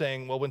comfortable with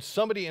saying, well, when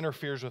somebody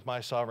interferes with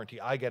my sovereignty,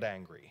 I get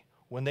angry.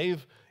 When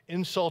they've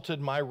insulted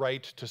my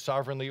right to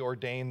sovereignly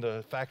ordain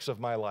the facts of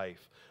my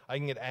life, I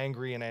can get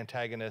angry and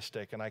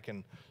antagonistic, and I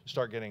can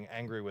start getting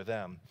angry with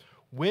them.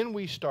 When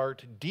we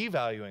start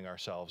devaluing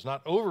ourselves,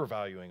 not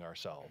overvaluing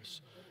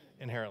ourselves,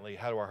 inherently,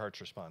 how do our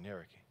hearts respond? Yeah,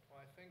 Ricky. Well,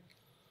 I think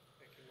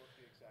it can look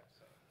the exact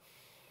same.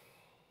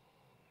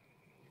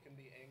 You can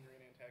be angry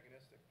and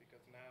antagonistic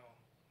because now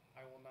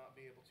I will not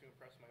be able to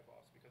impress my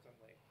boss because I'm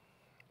late.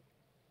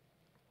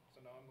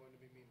 So now I'm going to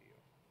be mean to you.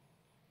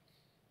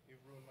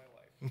 You've ruined my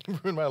life.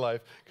 Ruined my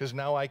life, because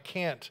now I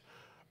can't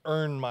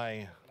earn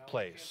my Now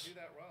place. I can't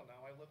do that well.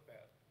 Now I look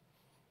bad.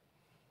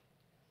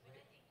 But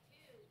I think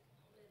too,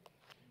 with,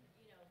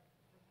 you know,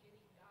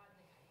 forgetting God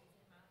and the guy who's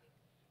in my life,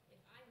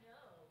 if I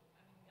know, I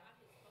mean, God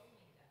has told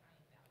me that I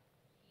am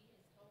valuable. He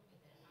has told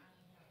me that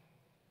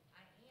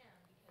I am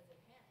because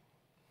of him.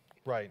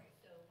 Right.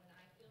 So when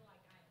I feel like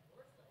I am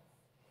worthless,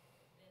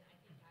 then I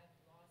think I've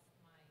lost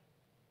my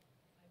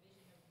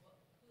vision of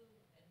who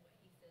and what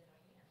he says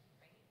I am,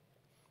 right?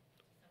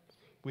 To some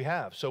degree. We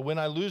have. So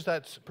when I lose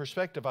that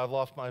perspective, I've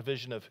lost my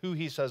vision of who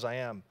he says I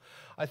am.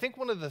 I think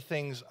one of the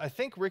things, I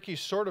think Ricky's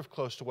sort of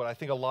close to what I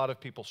think a lot of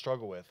people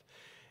struggle with,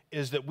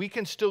 is that we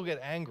can still get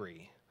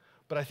angry,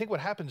 but I think what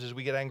happens is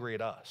we get angry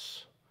at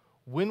us.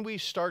 When we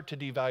start to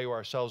devalue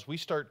ourselves,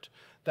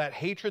 that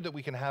hatred that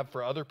we can have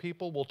for other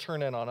people will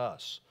turn in on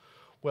us.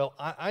 Well,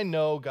 I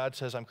know God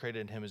says I'm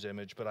created in his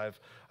image, but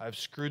I've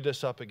screwed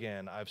this up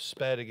again. I've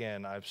sped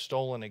again. I've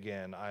stolen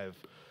again.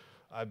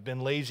 I've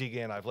been lazy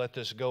again. I've let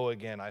this go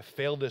again. I've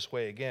failed this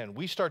way again.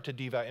 We start to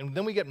devalue, and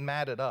then we get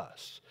mad at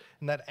us.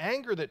 And that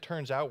anger that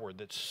turns outward,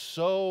 that's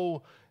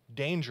so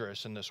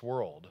dangerous in this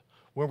world,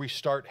 where we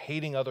start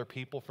hating other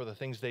people for the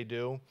things they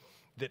do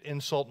that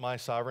insult my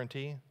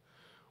sovereignty,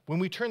 when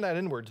we turn that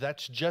inwards,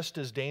 that's just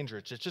as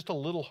dangerous. It's just a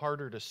little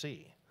harder to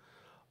see.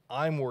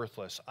 I'm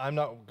worthless. I'm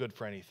not good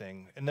for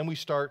anything. And then we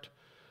start,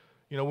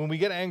 when we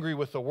get angry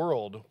with the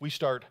world, we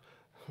start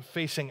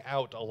facing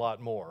out a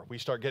lot more. We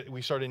start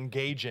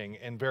engaging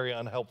in very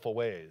unhelpful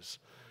ways.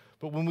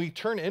 But when we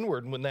turn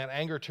inward, when that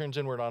anger turns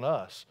inward on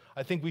us,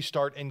 I think we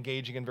start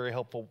engaging in very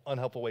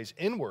unhelpful ways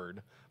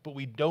inward, but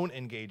we don't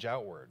engage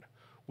outward.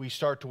 we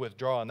start to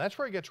withdraw. And that's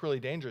where it gets really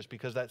dangerous,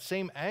 because that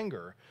same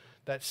anger,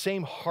 that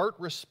same heart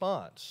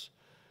response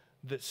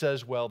that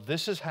says, well,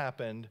 this has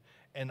happened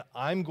and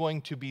I'm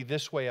going to be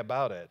this way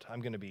about it.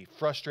 I'm going to be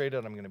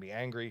frustrated. I'm going to be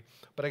angry.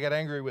 But I get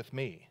angry with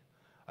me.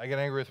 I get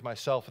angry with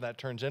myself, and that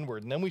turns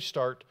inward. And then we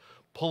start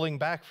pulling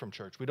back from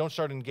church. We don't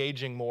start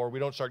engaging more. We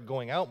don't start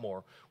going out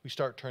more. We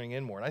start turning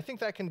in more. And I think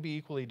that can be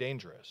equally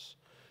dangerous,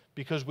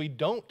 because we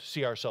don't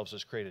see ourselves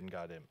as created in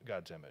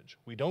God's image.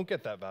 We don't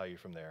get that value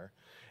from there.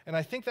 And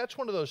I think that's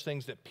one of those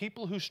things that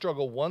people who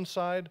struggle one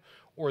side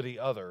or the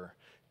other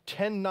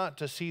tend not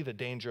to see the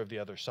danger of the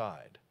other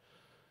side.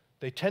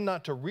 They tend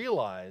not to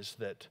realize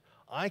that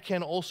I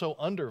can also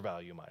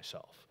undervalue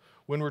myself.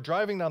 When we're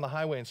driving down the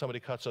highway and somebody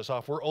cuts us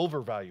off, we're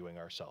overvaluing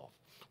ourselves.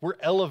 We're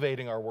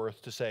elevating our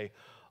worth to say,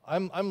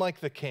 I'm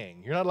like the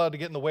king. You're not allowed to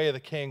get in the way of the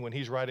king when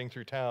he's riding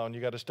through town.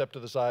 You got to step to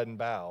the side and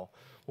bow.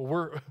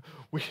 Well,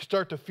 we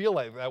start to feel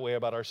like that way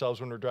about ourselves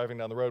when we're driving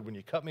down the road. When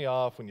you cut me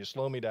off, when you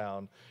slow me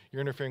down,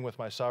 you're interfering with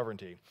my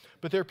sovereignty.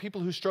 But there are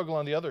people who struggle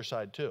on the other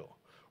side too,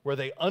 where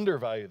they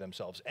undervalue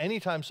themselves.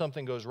 Anytime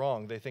something goes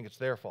wrong, they think it's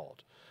their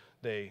fault.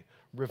 They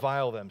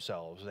revile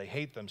themselves. They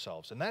hate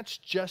themselves. And that's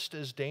just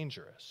as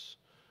dangerous.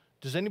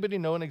 Does anybody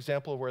know an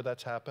example of where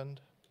that's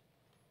happened?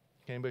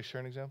 Can anybody share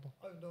an example?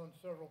 I've known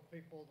several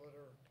people that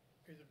are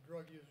either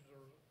drug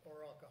users or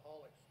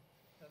alcoholics,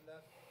 and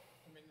that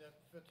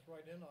fits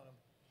right in on them.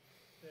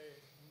 They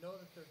know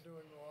that they're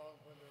doing wrong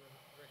when they're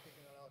drinking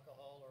an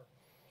alcohol or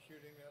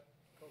shooting at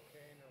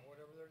cocaine or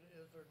whatever it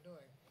is they're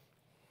doing.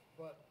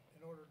 But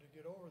in order to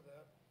get over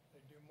that, they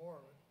do more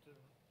of it to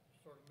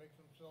sort of make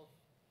themselves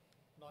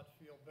not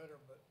feel better,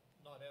 but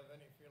not have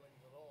any feelings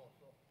at all.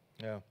 So.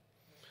 Yeah.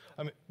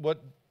 I mean,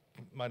 what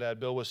my dad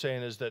Bill was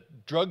saying is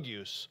that drug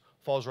use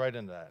falls right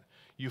into that.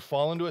 You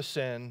fall into a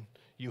sin,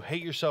 you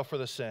hate yourself for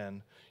the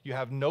sin, you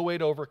have no way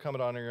to overcome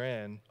it on your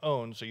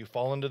own, so you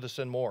fall into the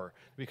sin more.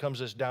 It becomes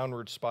this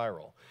downward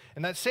spiral.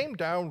 And that same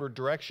downward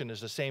direction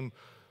is the same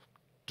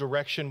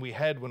direction we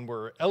head when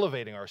we're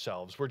elevating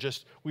ourselves.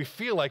 We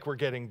feel like we're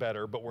getting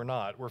better, but we're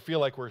not. We feel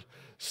like we're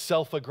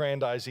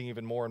self-aggrandizing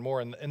even more and more.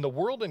 And the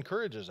world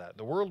encourages that.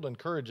 The world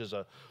encourages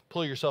a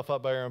pull yourself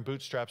up by your own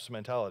bootstraps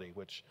mentality,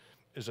 which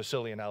is a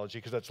silly analogy,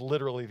 because that's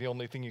literally the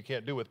only thing you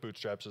can't do with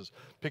bootstraps is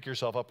pick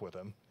yourself up with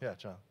them. Yeah,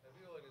 John. I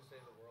feel like to say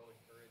the world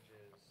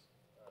encourages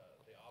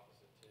the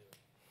opposite too,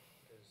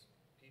 because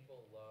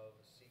people love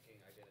seeking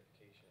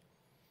identification,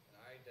 and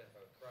I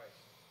identify with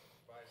Christ.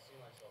 If I see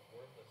myself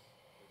worthless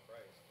with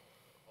Christ,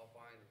 I'll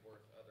find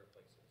worth other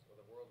places, or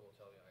the world will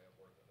tell you I have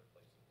worth other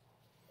places.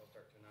 I'll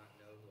start to not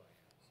know who I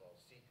am, so I'll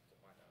seek to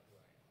find out who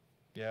I am.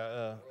 Yeah.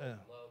 The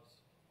world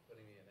loves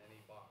putting me in any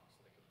box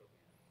that it can put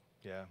me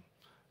in. Yeah.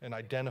 An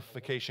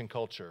identification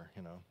culture,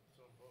 you know.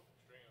 So in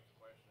both extremes,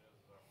 the question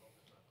is our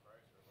focus on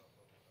Christ or is our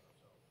focus on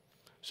ourselves?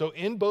 So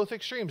in both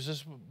extremes, this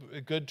is a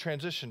good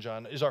transition,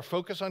 John. Is our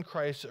focus on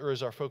Christ or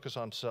is our focus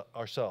on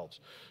ourselves?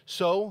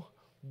 So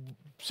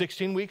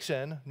 16 weeks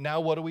in,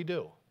 now what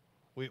do?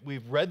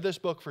 We've read this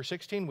book for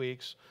 16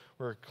 weeks.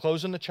 We're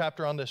closing the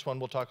chapter on this one.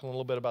 We'll talk a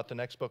little bit about the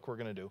next book we're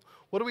going to do.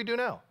 What do we do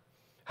now?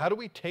 How do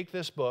we take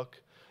this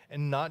book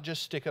and not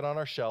just stick it on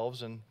our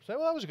shelves and say,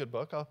 well, that was a good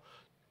book. I'll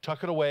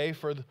tuck it away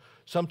for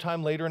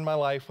sometime later in my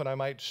life when I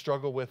might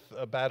struggle with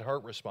a bad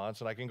heart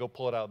response and I can go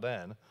pull it out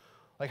then.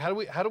 Like,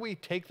 how do we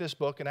take this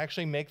book and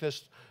actually make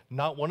this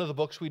not one of the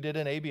books we did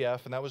in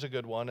ABF, and that was a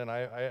good one, and I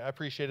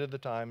appreciated the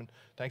time, and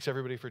thanks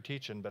everybody for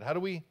teaching, but how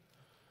do we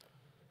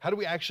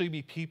actually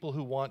be people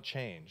who want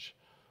change?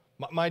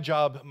 My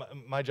job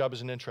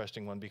is an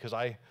interesting one, because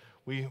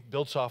we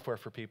build software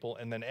for people,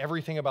 and then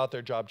everything about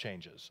their job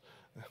changes.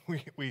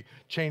 We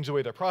change the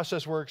way their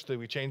process works,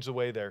 we change the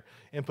way they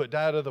input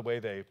data, the way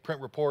they print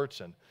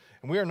reports, and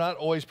we are not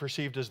always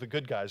perceived as the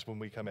good guys when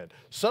we come in.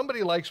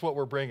 Somebody likes what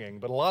we're bringing,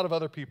 but a lot of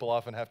other people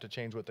often have to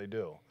change what they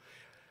do.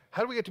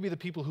 How do we get to be the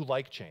people who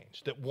like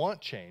change, that want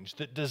change,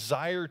 that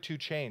desire to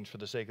change for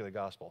the sake of the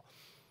gospel?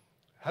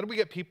 How do we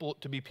get people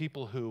to be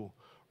people who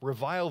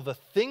revile the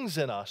things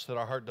in us that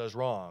our heart does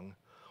wrong,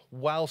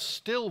 while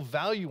still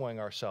valuing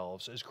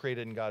ourselves as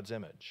created in God's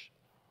image?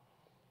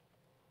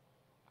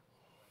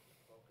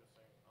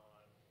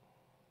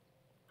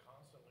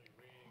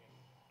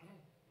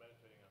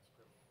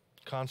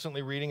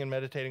 Constantly reading and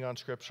meditating on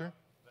Scripture.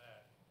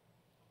 That,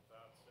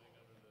 without sitting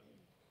under the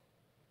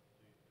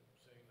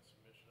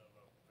submission of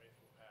a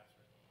faithful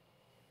pastor,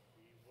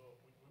 we won't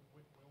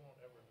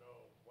ever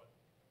know what.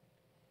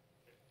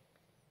 It's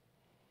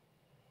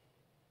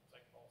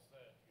like Paul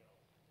said,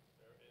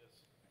 there is.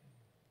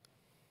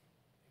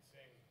 He's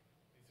saying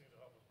these things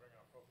will help us bring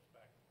our focus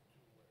back to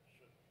where it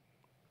should be.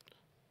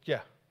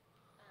 Yeah.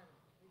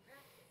 We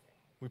practice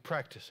it. We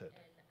practice it.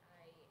 And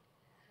I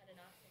had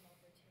an awesome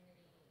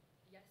opportunity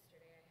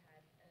yesterday.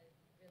 I had a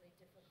really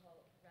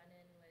difficult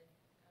run-in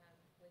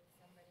with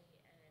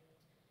somebody, and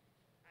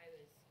I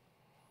was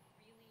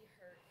really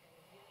hurt and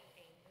really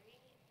angry,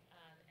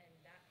 and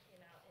that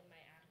came out in my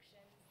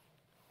actions.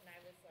 And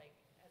I was like,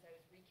 as I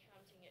was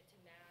recounting it to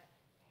Matt,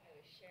 I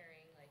was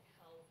sharing like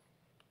how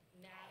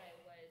mad I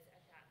was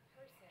at that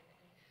person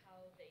and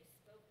how they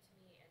spoke to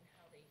me and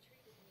how they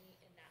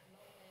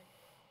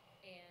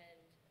and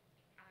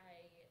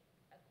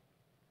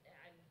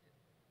I'm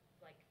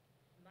like,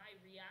 my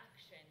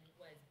reaction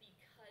was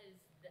because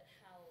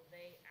how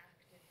they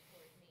acted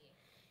toward me.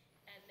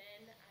 And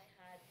then I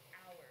had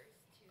hours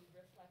to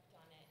reflect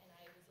on it, and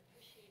I was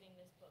appreciating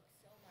this book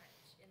so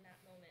much in that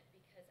moment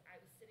because I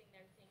was sitting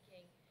there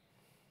thinking,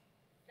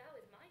 that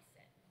was my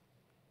sin.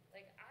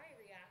 Like, I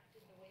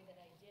reacted the way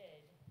that I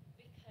did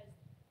because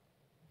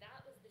that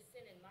was the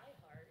sin in my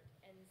heart,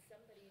 and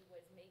somebody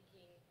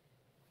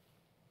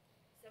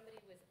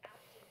was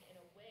acting in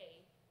a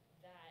way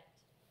that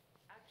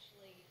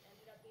actually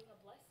ended up being a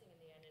blessing in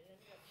the end. It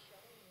ended up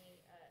showing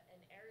me an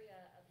area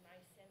of my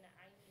sin that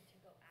I need to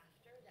go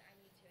after, that I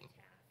need to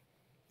attack.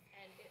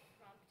 And it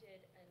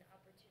prompted an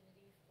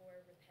opportunity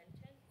for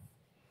repentance.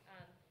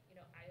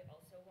 I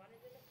also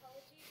wanted an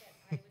apology, but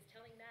I was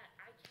telling Matt,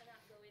 I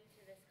cannot go into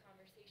this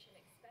conversation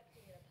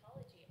expecting an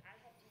apology. I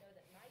have to know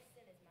that my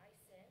sin is my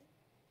sin,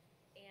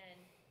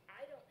 and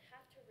I don't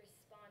have to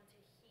respond to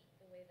heat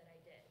the way that I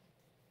did.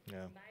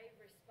 Yeah. My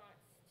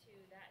response to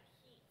that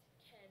heat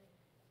can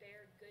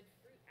bear good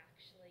fruit,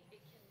 actually.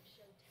 It can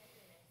show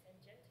tenderness and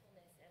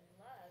gentleness and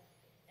love,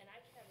 and I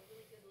can have a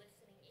really good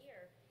listening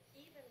ear,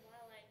 even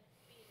while I'm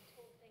being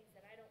told things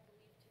that I don't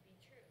believe to be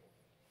true.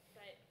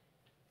 But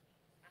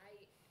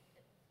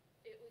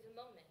it was a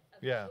moment of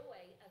Yeah.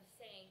 joy of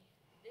saying,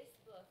 this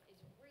book is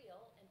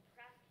real and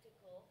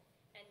practical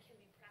and can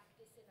be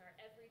practiced in our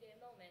everyday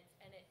moments,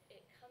 and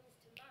it comes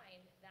to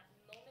mind that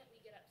moment we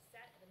get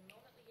upset, the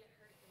moment we get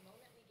hurt, the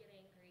moment we get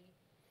angry,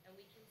 and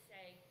we can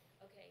say,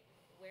 okay,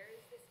 where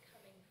is this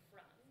coming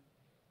from?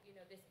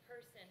 This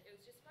person, it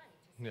was just fun to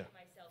say Yeah. to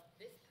myself,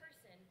 this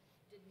person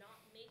did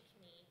not make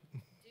me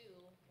do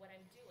what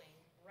I'm doing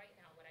right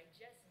now. What I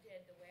just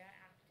did, the way I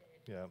acted,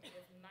 Yeah.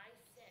 was my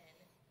sin,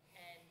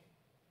 and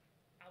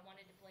I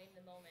wanted to blame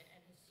the moment, and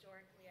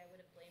historically I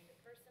would have blamed the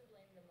person,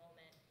 blamed the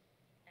moment,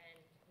 and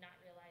not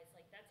realize,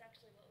 like, that's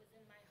actually what was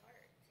in my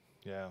heart.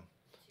 Yeah.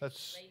 To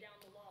That's lay down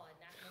the law in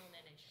that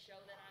moment and show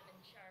that I'm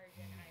in charge,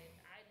 and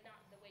I'm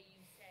not the way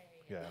you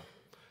say. yeah.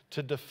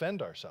 To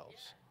defend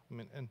ourselves. I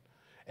mean,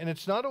 and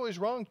it's not always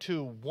wrong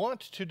to want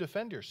to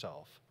defend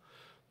yourself,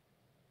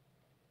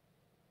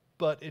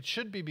 but it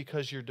should be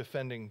because you're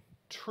defending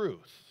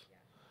truth,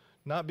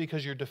 not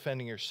because you're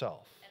defending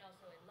yourself. And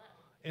also in love.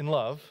 In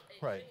love,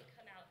 It right. shouldn't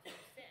come out through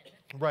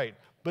sin. Right.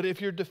 But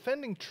if you're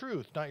defending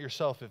truth, not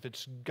yourself, if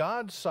it's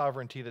God's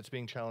sovereignty that's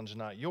being challenged,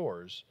 not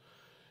yours,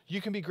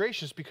 you can be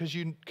gracious because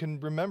you can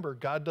remember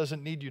God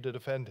doesn't need you to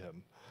defend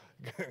him.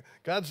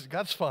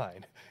 God's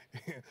fine.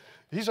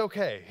 He's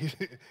okay.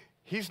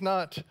 He's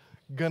not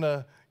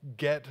gonna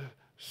get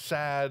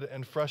sad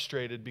and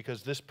frustrated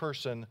because this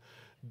person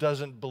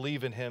doesn't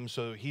believe in him,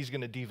 so he's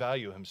gonna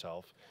devalue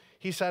himself.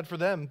 He's sad for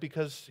them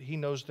because he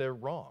knows they're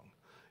wrong.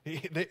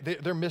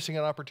 They're missing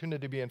an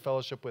opportunity to be in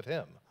fellowship with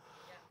him.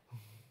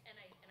 Yeah. And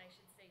I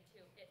should say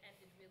too, it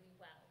ended really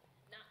well.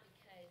 Not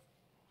because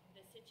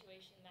the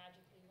situation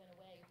magically went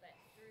away, but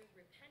through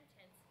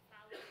repentance,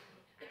 following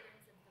the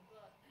patterns of the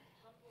book,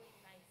 humbling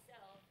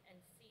myself and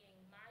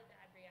seeing my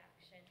bad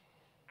reaction,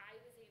 I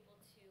was able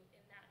to,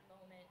 in that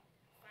moment,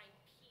 find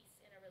peace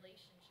in a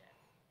relationship.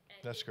 And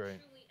That's it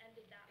great. truly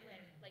ended that way.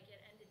 Like, it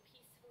ended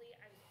peacefully.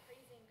 I was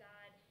praising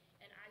God,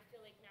 and I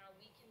feel like now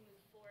we can move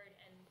forward,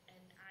 and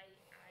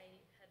I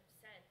have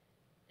said,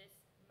 this,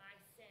 my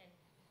sin,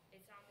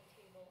 it's on the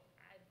table.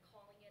 I'm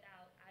calling it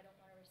out. I don't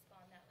want to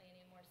respond that way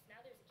anymore. So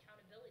now there's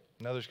accountability.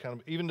 Now there's kind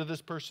of, even to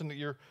this person that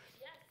you're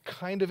Yes.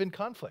 kind of in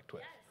conflict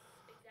with.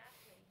 Yes,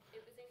 exactly.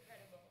 It was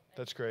incredible.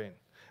 That's great.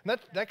 And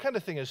that kind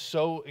of thing is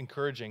so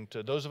encouraging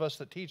to those of us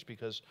that teach,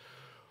 because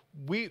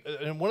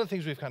and one of the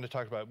things we've kind of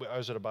talked about, I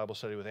was at a Bible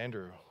study with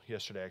Andrew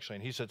yesterday, actually,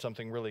 and he said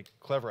something really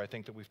clever, I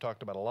think, that we've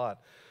talked about a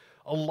lot.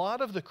 A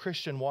lot of the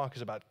Christian walk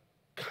is about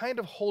kind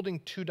of holding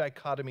two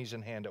dichotomies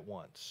in hand at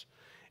once.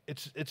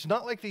 It's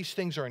not like these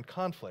things are in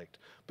conflict,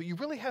 but you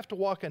really have to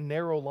walk a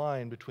narrow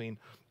line between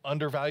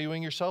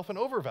undervaluing yourself and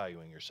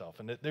overvaluing yourself.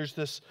 And there's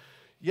this,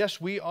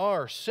 yes, we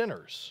are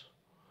sinners,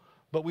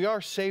 but we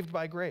are saved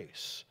by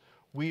grace.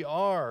 We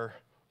are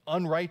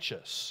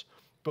unrighteous,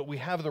 but we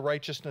have the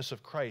righteousness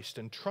of Christ.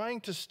 And trying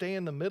to stay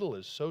in the middle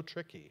is so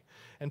tricky.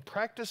 And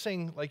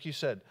practicing, like you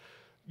said,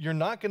 you're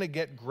not going to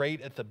get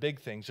great at the big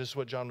things. This is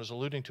what John was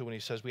alluding to when he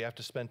says we have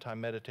to spend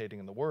time meditating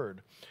in the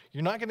Word.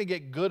 You're not going to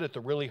get good at the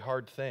really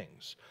hard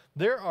things.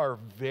 There are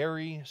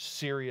very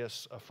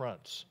serious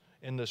affronts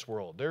in this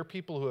world. There are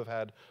people who have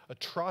had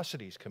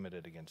atrocities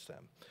committed against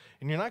them.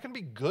 And you're not going to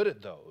be good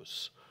at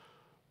those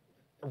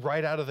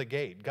right out of the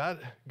gate.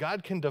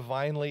 God can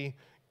divinely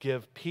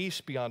give peace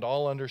beyond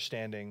all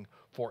understanding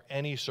for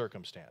any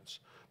circumstance.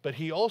 But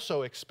he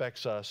also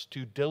expects us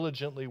to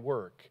diligently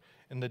work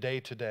in the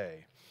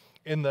day-to-day,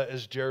 in the,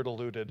 as Jared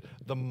alluded,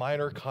 the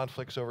minor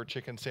conflicts over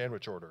chicken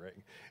sandwich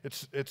ordering.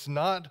 It's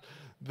not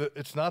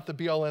the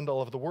be-all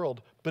end-all of the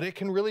world, but it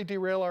can really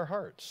derail our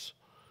hearts.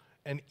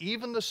 And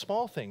even the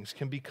small things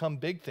can become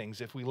big things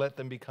if we let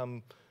them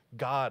become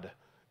God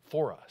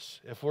for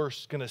us. If we're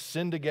going to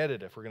sin to get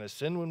it, if we're going to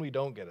sin when we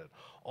don't get it.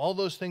 All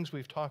those things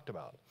we've talked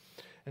about.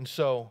 And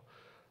so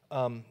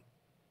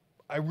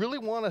I really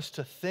want us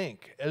to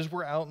think as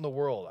we're out in the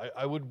world.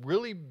 I would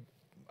really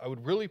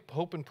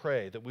hope and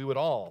pray that we would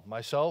all,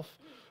 myself,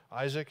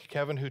 Isaac,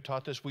 Kevin, who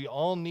taught this, we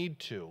all need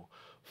to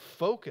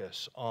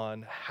focus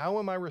on how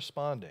am I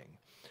responding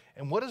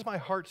and what is my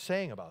heart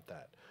saying about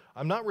that.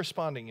 I'm not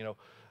responding,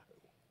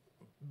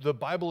 the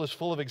Bible is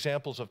full of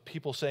examples of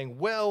people saying,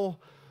 well,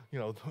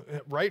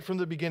 right from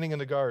the beginning in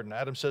the garden,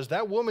 Adam says,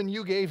 that woman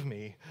you gave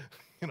me,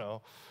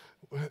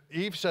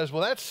 Eve says,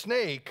 well, that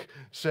snake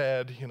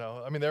said,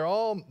 they're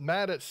all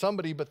mad at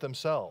somebody but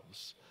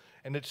themselves.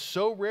 And it's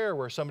so rare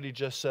where somebody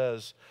just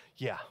says,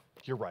 yeah,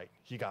 you're right,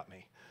 you got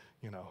me,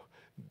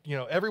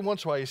 every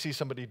once in a while you see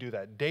somebody do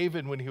that.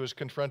 David, when he was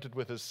confronted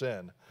with his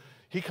sin,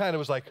 he kind of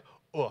was like,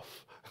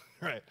 oof,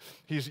 right?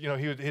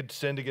 He'd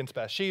sinned against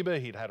Bathsheba,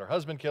 he'd had her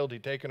husband killed,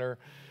 he'd taken her,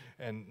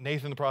 and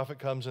Nathan the prophet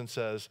comes and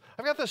says,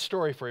 I've got this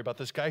story for you about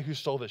this guy who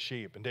stole the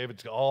sheep. And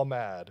David's all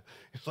mad.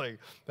 He's like,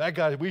 that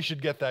guy, we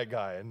should get that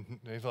guy. And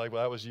he's like,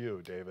 well, that was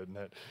you, David,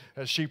 and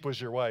that sheep was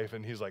your wife.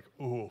 And he's like,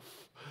 oof.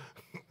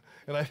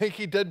 And I think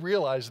he did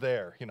realize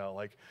there,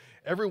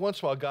 every once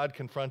in a while God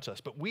confronts us,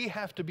 but we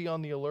have to be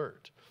on the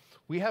alert.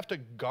 We have to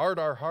guard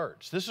our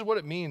hearts. This is what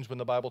it means when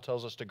the Bible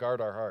tells us to guard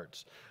our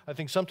hearts. I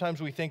think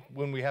sometimes we think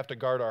when we have to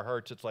guard our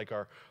hearts, it's like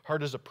our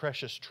heart is a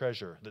precious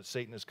treasure that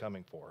Satan is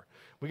coming for.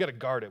 We got to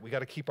guard it. We got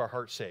to keep our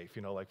heart safe,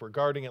 like we're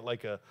guarding it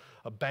like a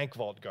bank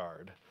vault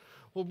guard.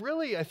 Well,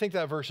 really, I think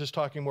that verse is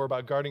talking more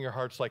about guarding your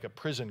hearts like a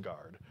prison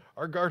guard.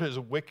 Our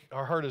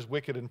heart is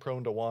wicked and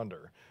prone to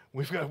wander.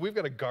 We've got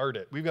to guard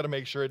it. We've got to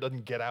make sure it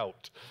doesn't get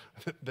out,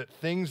 that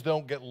things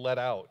don't get let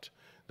out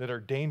that are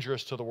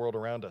dangerous to the world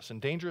around us and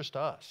dangerous to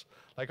us.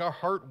 Like our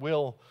heart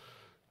will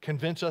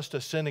convince us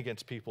to sin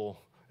against people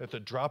at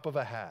the drop of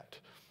a hat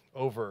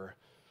over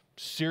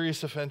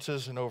serious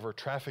offenses and over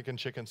traffic and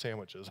chicken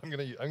sandwiches. I'm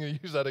gonna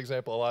use that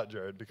example a lot,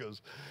 Jared,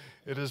 because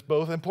it is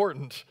both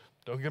important.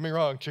 Don't get me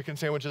wrong, chicken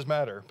sandwiches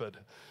matter, but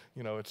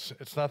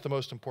it's not the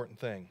most important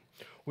thing.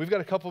 We've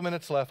got a couple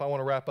minutes left. I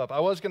want to wrap up.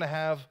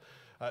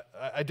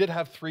 I did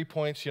have 3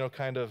 points,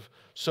 kind of,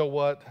 so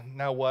what,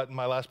 now what, and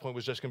my last point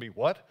was just going to be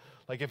what?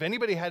 Like if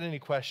anybody had any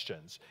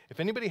questions,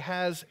 if anybody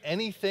has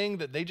anything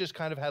that they just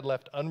kind of had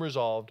left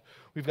unresolved,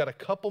 we've got a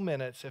couple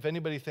minutes. If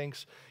anybody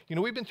thinks,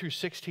 we've been through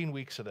 16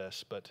 weeks of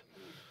this, but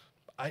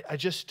I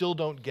just still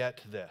don't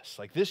get this.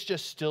 Like this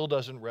just still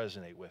doesn't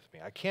resonate with me.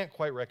 I can't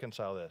quite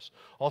reconcile this.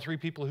 All 3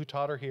 people who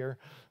taught are here.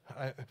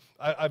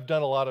 I've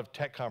done a lot of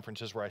tech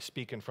conferences where I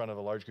speak in front of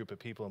a large group of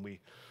people, and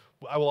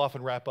I will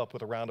often wrap up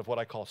with a round of what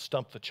I call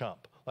Stump the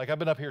Chump. Like I've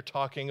been up here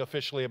talking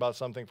officially about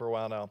something for a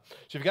while now. So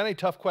if you've got any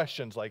tough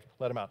questions, let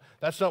them out.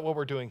 That's not what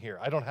we're doing here.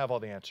 I don't have all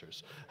the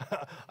answers.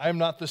 I am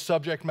not the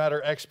subject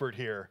matter expert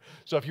here.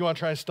 So if you want to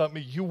try and stump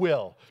me, you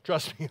will.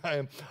 Trust me,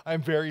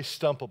 I'm very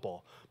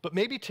stumpable. But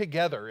maybe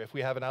together, if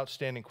we have an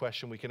outstanding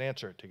question, we can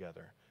answer it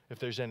together. If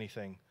there's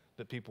anything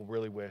that people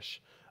really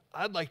wish,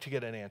 I'd like to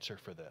get an answer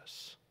for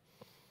this.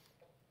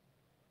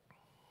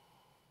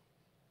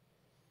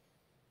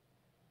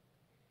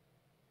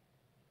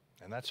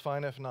 And that's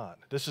fine if not.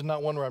 This is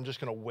not one where I'm just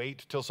going to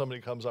wait till somebody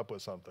comes up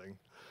with something,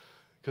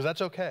 because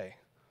that's okay.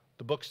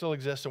 The book still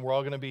exists, and we're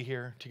all going to be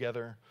here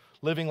together,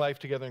 living life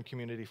together in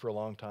community for a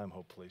long time,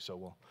 hopefully.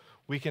 So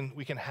we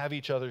can have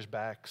each other's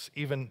backs,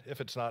 even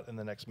if it's not in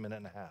the next minute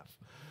and a half.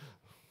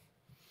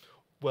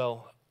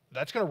 Well,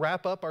 that's going to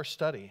wrap up our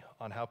study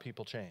on how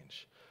people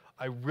change.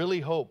 I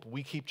really hope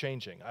we keep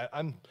changing.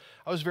 I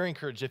was very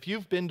encouraged. If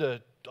you've been to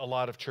a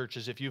lot of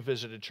churches, if you've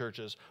visited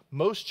churches,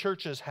 most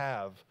churches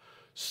have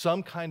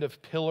some kind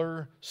of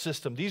pillar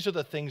system. These are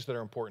the things that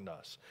are important to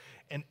us.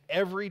 And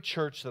every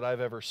church that I've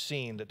ever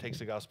seen that takes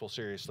the gospel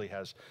seriously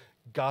has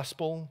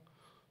gospel,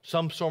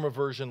 some sort of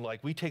version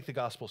like we take the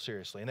gospel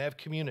seriously, and they have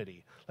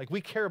community. Like we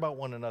care about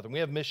one another. We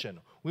have mission.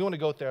 We want to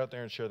go out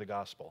there and share the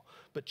gospel.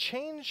 But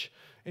change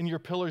in your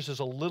pillars is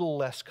a little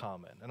less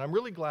common. And I'm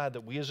really glad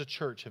that we as a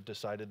church have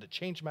decided that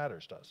change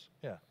matters to us.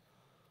 Yeah.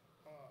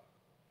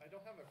 I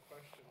don't have a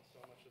question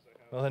so much as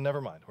I have. Well, then never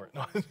mind.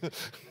 No.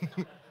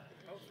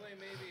 Hopefully,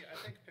 maybe, I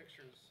think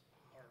pictures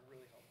are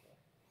really helpful.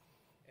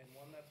 And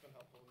one that's been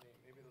helpful to me,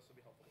 maybe this will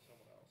be helpful to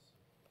someone else,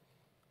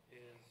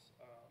 is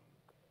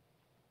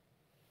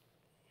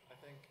I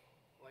think,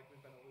 like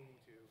we've been alluding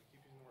to,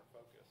 keep using the word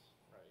focus,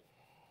 right?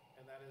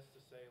 And that is to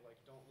say,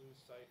 don't lose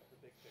sight of the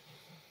big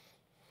picture.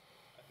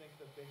 I think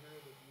the bigger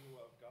the view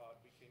of God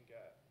we can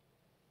get,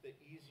 the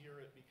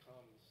easier it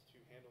becomes to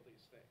handle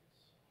these things.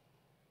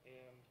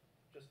 And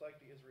just like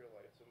the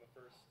Israelites in the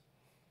first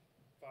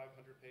 500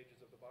 pages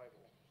of the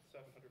Bible,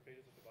 700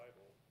 pages of the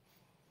Bible,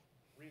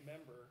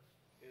 remember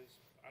is,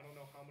 I don't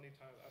know how many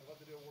times, I'd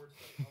love to do a word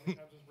study. How many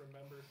times is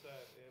remember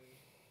said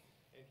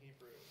in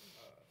Hebrew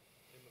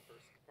in the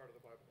first part of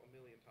the Bible?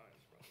 1,000,000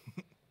 times,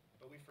 probably.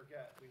 But we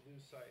forget, we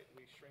lose sight,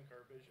 we shrink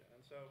our vision.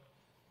 And so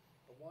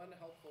the one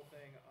helpful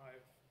thing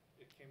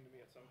it came to me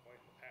at some point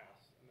in the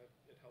past, and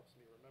it helps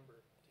me remember,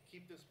 to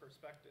keep this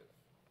perspective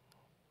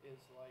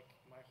is like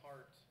my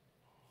heart.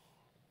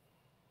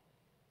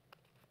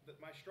 That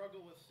my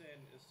struggle with sin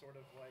is sort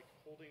of like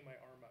holding my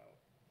arm out,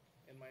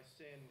 and my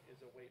sin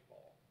is a weight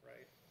ball,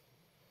 right?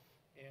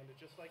 And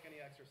just like any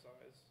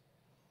exercise,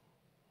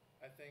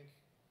 I think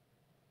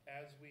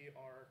as we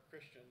are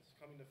Christians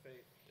coming to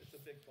faith, it's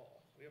a big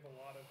ball. We have a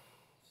lot of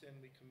sin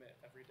we commit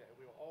every day.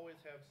 We will always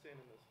have sin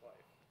in this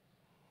life.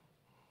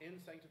 In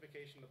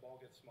sanctification, the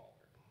ball gets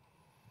smaller.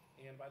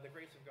 And by the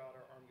grace of God,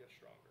 our arm gets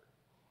stronger.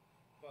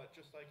 But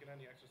just like in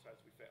any exercise,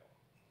 we fail.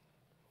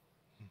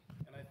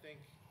 And I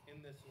think in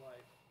this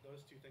life,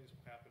 those two things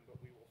will happen, but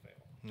we will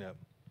fail. Yep.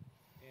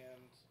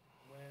 And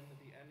when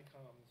the end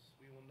comes,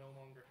 we will no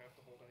longer have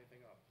to hold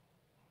anything up.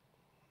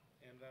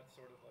 And that's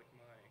sort of like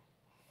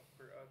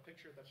a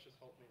picture that's just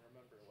helped me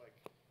remember. Like,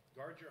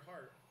 guard your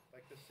heart,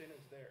 like the sin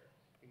is there.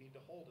 You need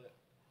to hold it.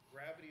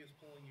 Gravity is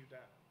pulling you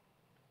down.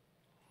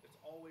 It's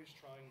always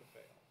trying to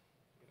fail,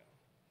 you know.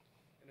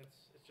 And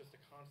it's just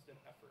a constant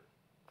effort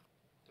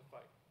to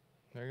fight.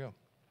 There you go.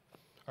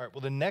 All right,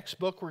 well, the next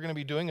book we're going to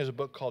be doing is a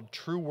book called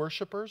True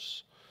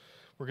Worshipers.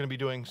 We're going to be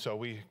doing, so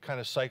we kind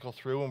of cycle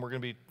through, and we're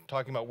going to be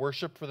talking about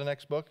worship for the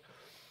next book.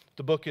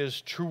 The book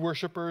is True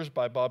Worshipers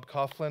by Bob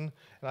Kauflin.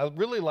 And I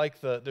really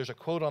like there's a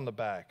quote on the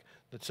back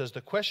that says,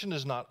 the question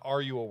is not,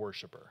 are you a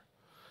worshiper?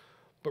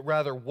 But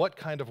rather, what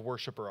kind of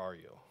worshiper are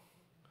you?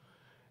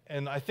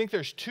 And I think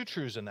there's two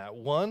truths in that.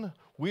 One,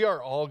 we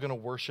are all going to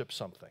worship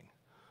something.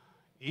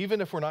 Even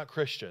if we're not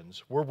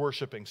Christians, we're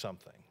worshiping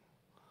something.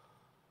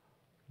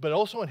 But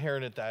also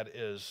inherent in that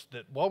is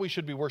that while we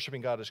should be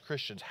worshiping God as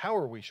Christians, how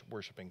are we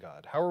worshiping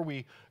God? How are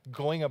we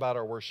going about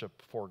our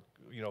worship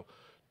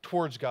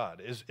towards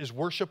God? Is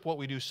worship what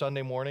we do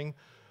Sunday morning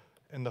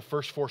in the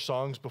first 4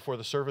 songs before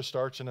the service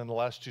starts and then the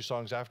last 2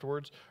 songs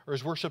afterwards? Or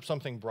is worship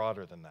something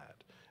broader than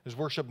that? Is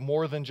worship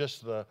more than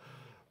just the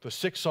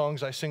 6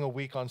 songs I sing a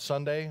week on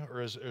Sunday?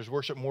 Or is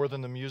worship more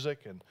than the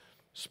music? And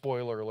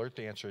spoiler alert,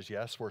 the answer is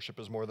yes, worship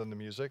is more than the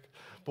music.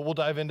 But we'll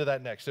dive into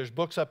that next. There's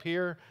books up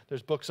here.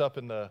 There's books up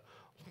in the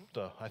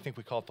I think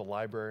we call it the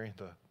library,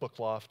 the book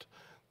loft,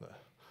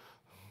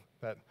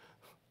 that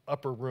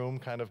upper room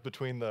kind of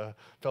between the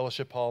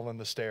fellowship hall and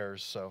the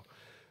stairs. So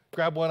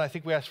grab one. I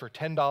think we asked for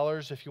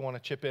 $10 if you want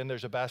to chip in.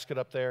 There's a basket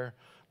up there.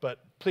 But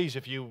please,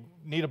 if you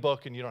need a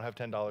book and you don't have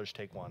 $10,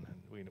 take one.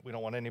 And we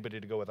don't want anybody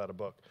to go without a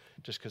book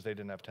just because they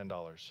didn't have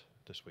 $10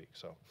 this week.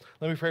 So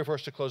let me pray for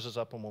us to close this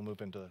up and we'll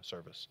move into the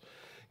service.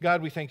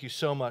 God, we thank you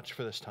so much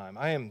for this time.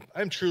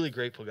 I'm truly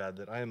grateful, God,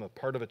 that I am a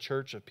part of a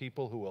church of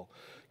people who will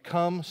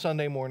come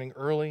Sunday morning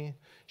early,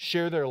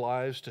 share their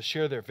lives, to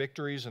share their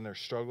victories and their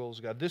struggles.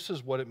 God, this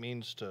is what it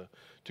means to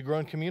grow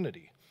in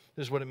community.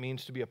 This is what it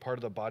means to be a part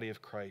of the body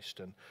of Christ.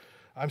 And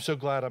I'm so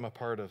glad I'm a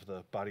part of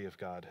the body of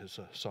God, as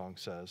a song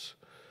says.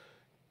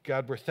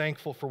 God, we're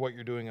thankful for what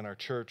you're doing in our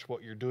church,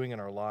 what you're doing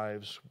in our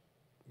lives.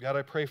 God,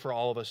 I pray for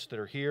all of us that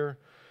are here,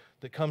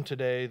 that come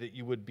today, that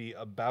you would be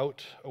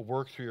about a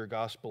work through your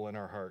gospel in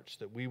our hearts,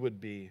 that we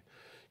would be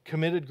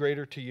committed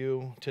greater to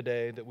you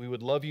today, that we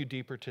would love you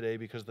deeper today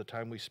because of the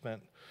time we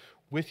spent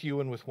with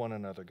you and with one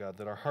another, God,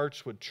 that our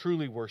hearts would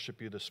truly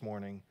worship you this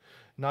morning,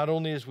 not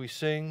only as we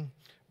sing,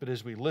 but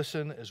as we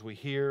listen, as we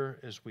hear,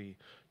 as we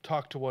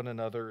talk to one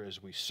another,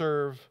 as we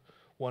serve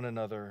one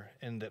another,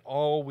 and that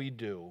all we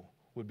do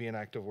would be an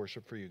act of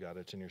worship for you, God.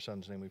 It's in your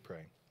Son's name we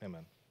pray.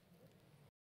 Amen.